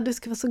säga så här: du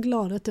ska vara så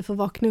glad att du får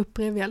vakna upp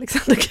bredvid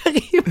Alexander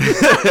Karim.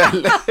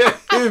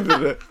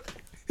 Eller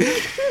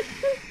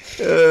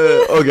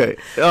Okej,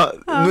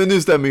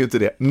 nu stämmer ju inte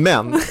det.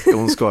 Men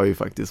hon ska ju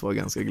faktiskt vara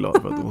ganska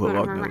glad för att hon får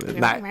vakna.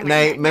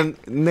 Nej,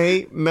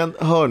 men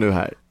hör nu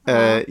här.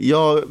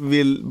 Jag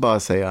vill bara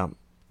säga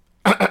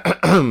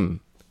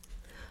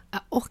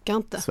jag orkar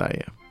inte.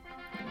 Sverige.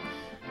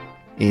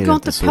 Gå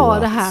inte på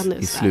det här nu,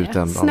 i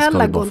slutändan snälla,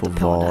 ska vi bara få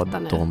vara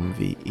de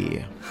vi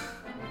är.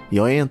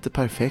 Jag är inte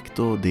perfekt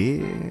och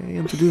det är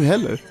inte du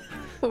heller.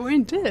 Och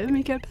inte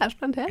Mikael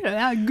Persbrandt heller.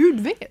 Ja, Gud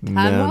vet.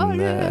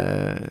 Men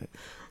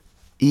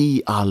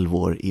i all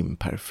vår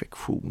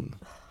imperfektion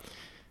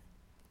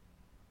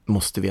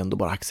måste vi ändå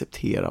bara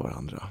acceptera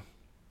varandra.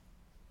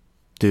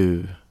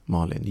 Du,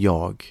 Malin,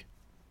 jag,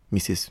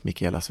 Mrs.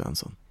 Mikaela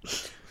Svensson.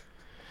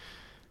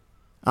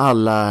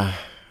 Alla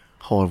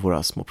har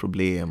våra små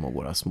problem och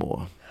våra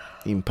små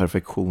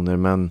imperfektioner,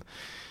 men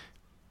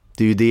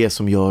det är ju det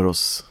som gör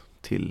oss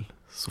till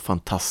så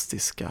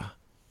fantastiska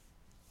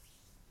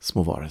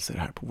små varelser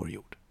här på vår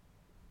jord.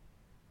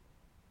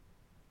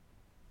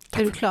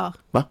 Är du klar?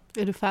 Va?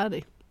 Är du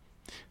färdig?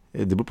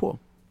 Det beror på.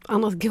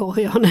 Annars går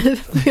jag nu.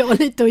 Jag har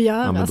lite att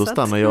göra. Ja, men då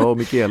stannar jag och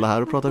Mikaela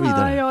här och pratar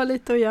vidare. Ja, jag har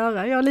lite att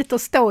göra. Jag har lite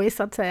att stå i,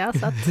 så att säga.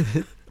 Så att...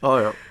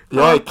 ja.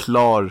 Jag är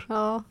klar.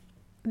 Ja.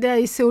 Det är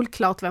ju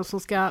solklart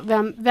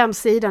vem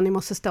sidan ni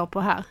måste stå på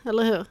här,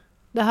 eller hur?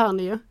 Det hör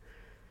ni ju.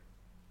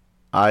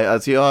 Nej,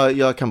 alltså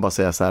jag kan bara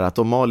säga så här att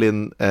om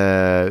Malin,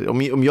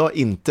 om jag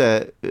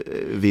inte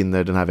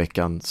vinner den här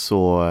veckan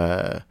så,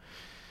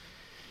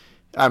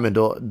 men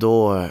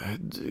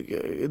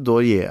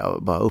då ger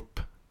jag bara upp.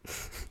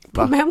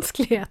 På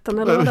mänskligheten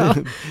eller vadå?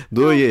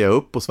 Då ger jag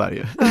upp på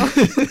Sverige.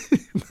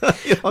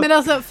 Ja. Men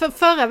alltså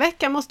förra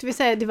veckan måste vi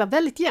säga det var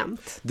väldigt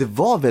jämnt. Det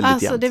var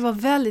väldigt jämnt. Det var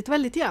väldigt,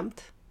 väldigt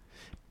jämnt.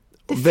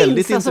 Det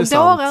väldigt finns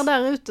intressant. Alltså dårar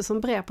där ute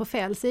som brer på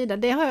fel sida.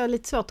 Det har jag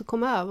lite svårt att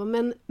komma över,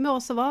 men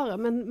må så vara.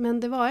 Men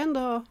det var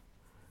ändå...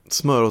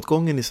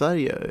 Smöråtgången i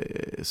Sverige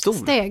är stor.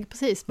 Steg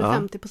precis med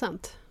 50%.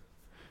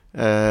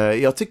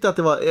 Jag tyckte att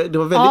det var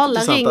väldigt Alla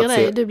intressant ringer att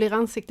se. dig, du blir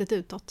ansiktet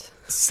utåt.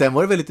 Sen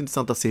var det väldigt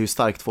intressant att se hur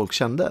starkt folk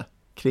kände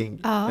kring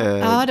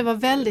det var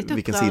väldigt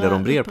vilken sida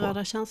de brer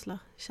på. Känslor,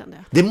 kände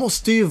jag. Det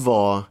måste ju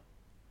vara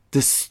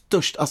det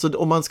största, alltså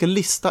om man ska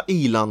lista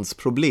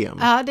i-landsproblem.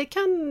 Ja, det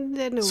kan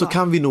det nog så vara.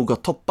 Kan vi nog ha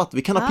toppat.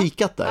 Vi kan ha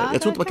pikat där.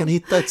 Jag tror inte man kan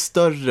hitta ett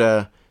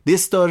större. Det är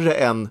större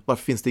än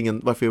varför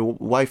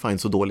är wifi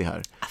så dålig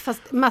här?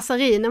 Fast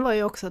massarinen var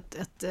ju också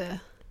ett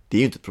det är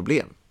ju inte ett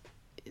problem.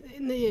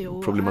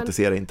 Jo,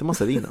 problematisera inte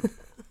massarinen.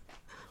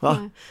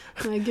 Va?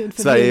 Nej, gud,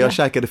 Sverige, jag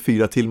käkade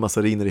 4 till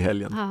massariner i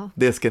helgen. Ja.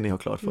 Det ska ni ha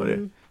klart för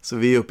er. Så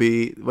vi är uppe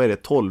i,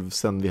 12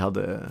 sen vi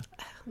hade...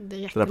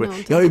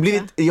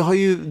 Det har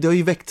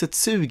ju väckt ett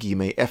sug i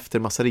mig efter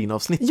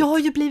massarinavsnittet. Jag har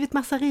ju blivit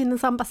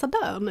massarinens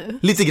ambassadör nu.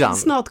 Lite grann.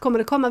 Snart kommer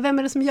det komma. Vem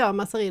är det som gör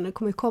massariner? Det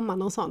kommer ju komma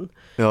någon sån.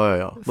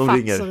 Ja. De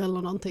ringer. Eller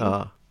någonting.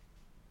 Ja.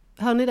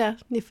 Hör ni det?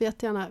 Ni får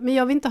jättegärna. Men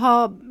jag vill inte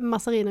ha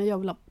massariner, jag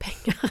vill ha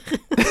pengar.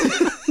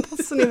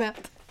 Så ni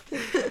vet.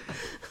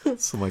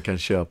 Så man kan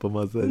köpa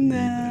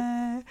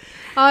massariner.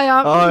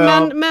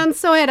 Nej. Men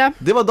så är det.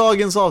 Det var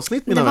dagens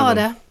avsnitt, mina vänner.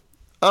 Det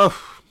var det.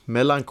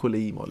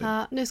 Melankoli, Malin.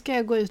 Ja, nu ska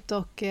jag gå ut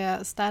och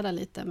städa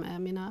lite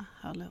med mina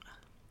hörlurar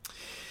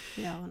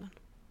i öronen.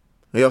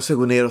 Jag ska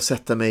gå ner och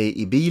sätta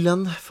mig i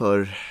bilen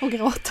och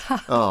gråta.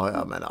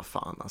 Ja, men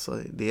fan, alltså,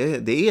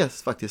 det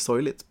är faktiskt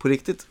sorgligt. På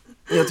riktigt.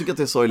 Jag tycker att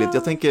det är sorgligt.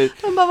 Jag tänker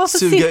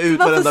suga ut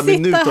varenda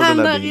minut av den där bilen. Varför sitter han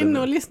där inne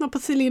och lyssnar på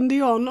Céline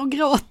Dion och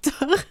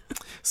gråter?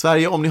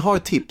 Sverige, om ni har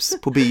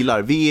tips på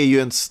bilar. Vi är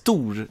ju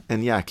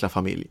en jäkla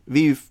familj.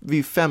 Vi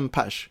är 5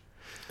 pers.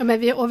 Ja, men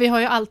vi har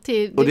ju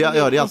alltid... Och det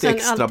är alltid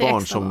extra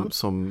barn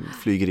som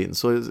flyger in.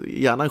 Så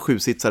gärna en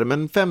 7-sitsare,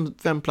 men 5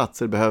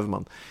 platser behöver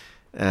man.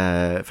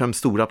 5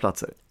 stora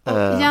platser.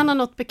 Gärna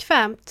något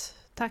bekvämt,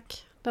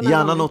 tack.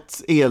 Gärna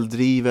något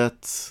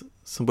eldrivet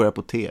som börjar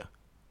på T.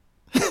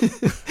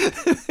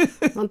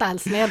 Inte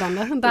alls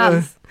ledande, inte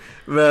alls.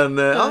 Men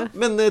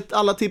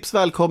alla tips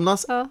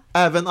välkomnas.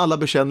 Även alla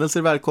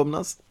bekännelser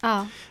välkomnas.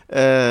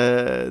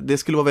 Det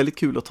skulle vara väldigt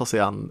kul att ta sig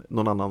an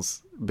någon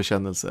annans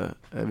bekännelse.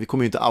 Vi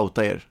kommer ju inte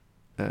outa er,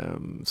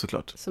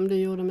 såklart. Som du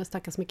gjorde med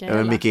stackars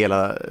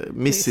Mikaela.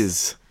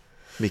 Mrs.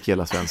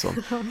 Mikaela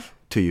Svensson.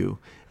 To you.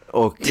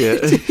 Och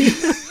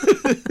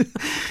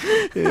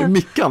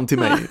Mickan till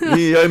mig.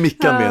 Jag är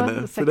Mickan med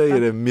henne. För dig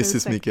är det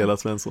Mrs. Mikaela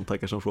Svensson,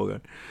 tackar som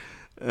frågar.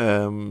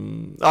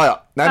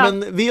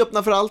 Men vi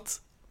öppnar för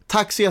allt.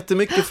 Tack så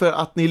jättemycket för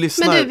att ni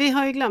lyssnar. Men du, vi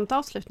har ju glömt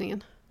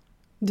avslutningen.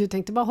 Du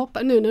tänkte bara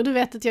hoppa. Nu när du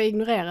vet att jag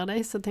ignorerar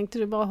dig så tänkte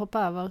du bara hoppa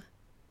över.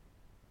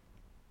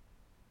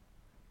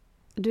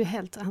 Du är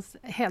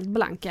helt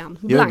blank igen.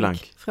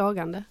 Blank.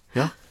 Frågande.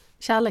 Ja.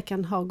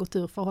 Kärleken har gått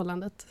ur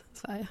förhållandet i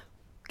Sverige.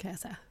 Kan jag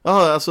säga.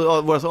 Ja,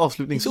 alltså våra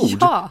avslutningsord.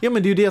 Ja, men det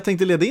är ju det jag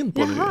tänkte leda in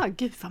på nu. Jaha,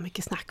 gud vad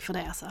mycket snack för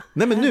det alltså.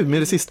 Nej, men nu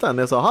med det sista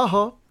när jag sa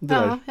haha, det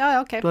där.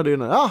 Ja, okej. Då är det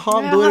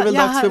väl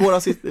dags för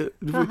våra sista.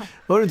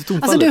 Hör du inte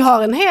tonfallet? Alltså du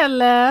har en hel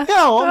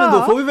men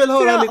då får vi väl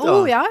höra lite.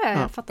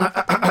 Jag fattar.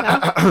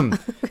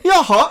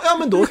 Jaha,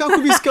 men då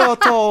kanske vi ska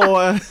ta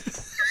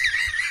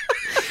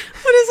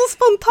och det är så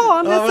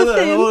spontant, det är så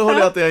fint. Håller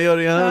jag att jag gör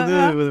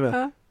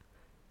det.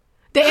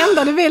 Det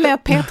enda du vill är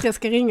att Petra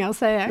ska ringa och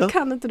säga,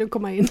 kan inte du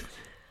komma in?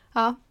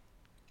 Ja.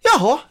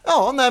 Jaha,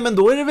 nej men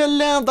då är det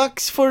väl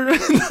dags för...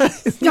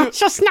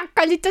 Jag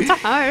snackar lite så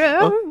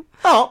här.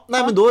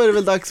 Men då är det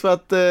väl dags för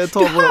att ta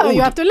våra ord. Du hör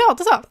ju att du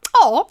låter så.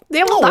 Ja, det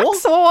var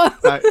dags så.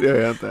 Nej, det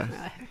gör jag inte.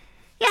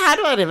 Ja,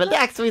 då är det väl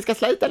dags att vi ska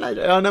sluta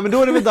nu. Ja, nej men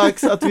då är det väl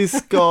dags att vi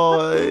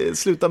ska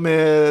sluta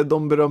med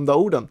de berömda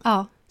orden.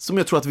 Ja. Som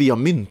jag tror att vi har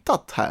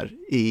myntat här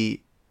i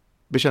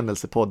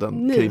bekännelsepodden.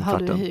 Nu har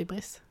du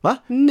hybris. Va?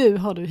 Nu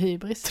har du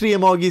hybris. 3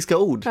 magiska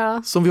ord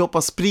som vi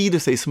hoppas sprider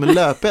sig som en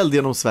löpeld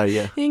genom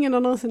Sverige. Ingen har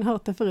någonsin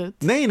hört det förut.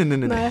 Nej.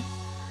 Herregud.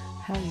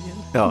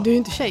 Ja. Du är ju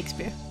inte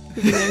Shakespeare,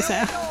 det vill jag ju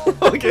säga.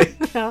 Okej.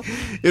 Ja.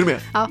 Är du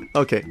med? Ja.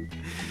 Okej.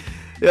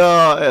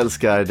 Jag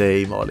älskar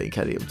dig, Malin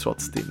Karim,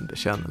 trots din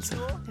bekännelse.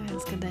 Jag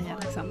älskar dig,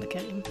 Alexander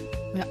Karim.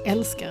 Och jag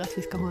älskar att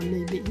vi ska ha en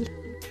ny bil.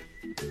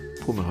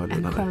 På med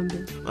hörlurarna. En skön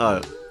bil. Ja.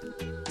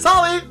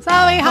 Sorry,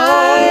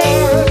 hi!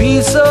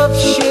 Piece of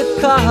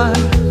shit car.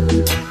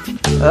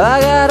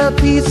 I got a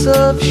piece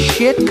of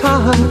shit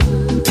car.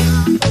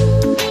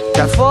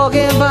 That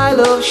fucking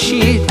pile of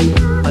shit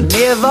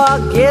never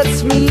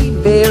gets me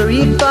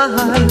very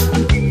far.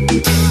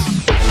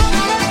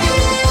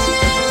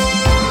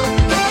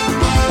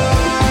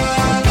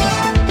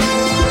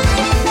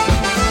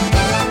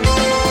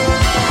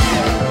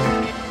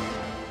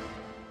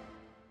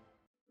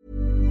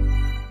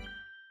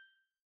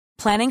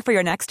 Planning for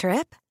your next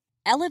trip?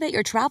 Elevate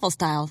your travel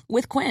style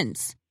with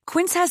Quince.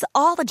 Quince has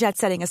all the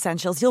jet-setting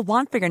essentials you'll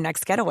want for your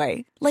next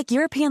getaway, like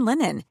European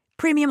linen,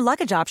 premium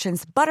luggage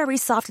options, buttery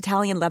soft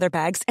Italian leather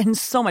bags, and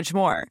so much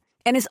more.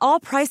 And is all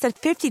priced at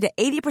 50 to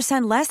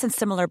 80% less than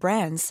similar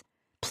brands.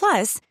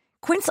 Plus,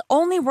 Quince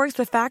only works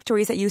with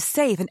factories that use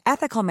safe and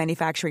ethical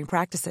manufacturing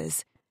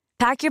practices.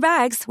 Pack your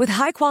bags with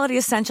high-quality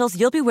essentials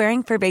you'll be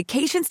wearing for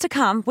vacations to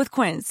come with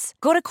Quince.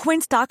 Go to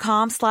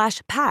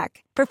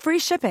quince.com/pack for free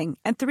shipping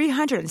and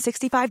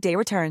 365-day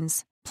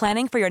returns.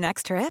 Planning for your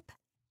next trip?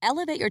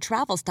 Elevate your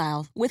travel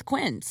style with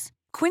Quince.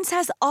 Quince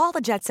has all the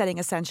jet-setting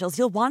essentials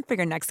you'll want for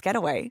your next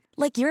getaway,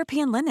 like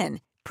European linen,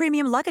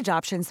 premium luggage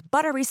options,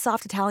 buttery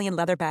soft Italian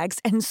leather bags,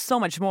 and so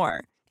much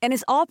more. And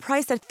is all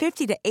priced at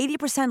 50 to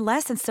 80%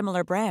 less than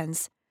similar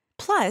brands.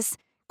 Plus,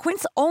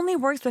 Quince only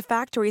works with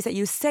factories that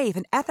use safe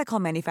and ethical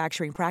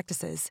manufacturing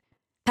practices.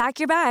 Pack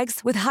your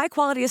bags with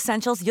high-quality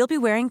essentials you'll be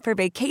wearing for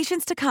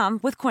vacations to come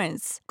with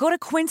Quince. Go to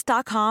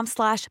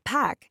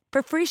quince.com/pack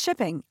for free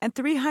shipping and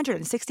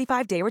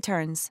 365-day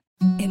returns.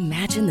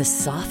 Imagine the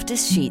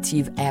softest sheets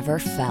you've ever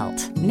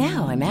felt.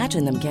 Now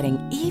imagine them getting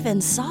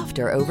even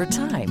softer over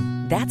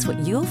time. That's what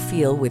you'll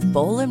feel with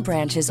Boll &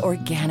 Branch's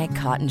organic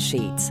cotton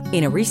sheets.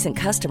 In a recent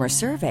customer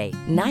survey,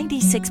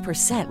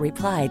 96%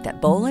 replied that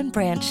Boll &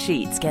 Branch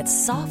sheets get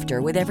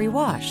softer with every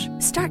wash.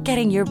 Start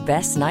getting your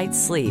best night's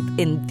sleep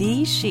in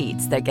these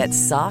sheets that get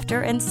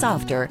softer and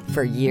softer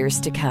for years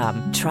to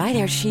come. Try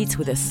their sheets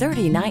with a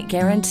 30-night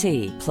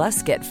guarantee.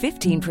 Plus, get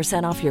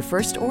 15% off your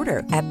first order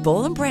at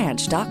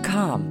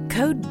bollandbranch.com.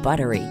 Code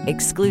BUTTERY.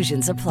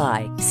 Exclusions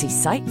apply. See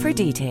site for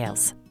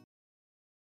details.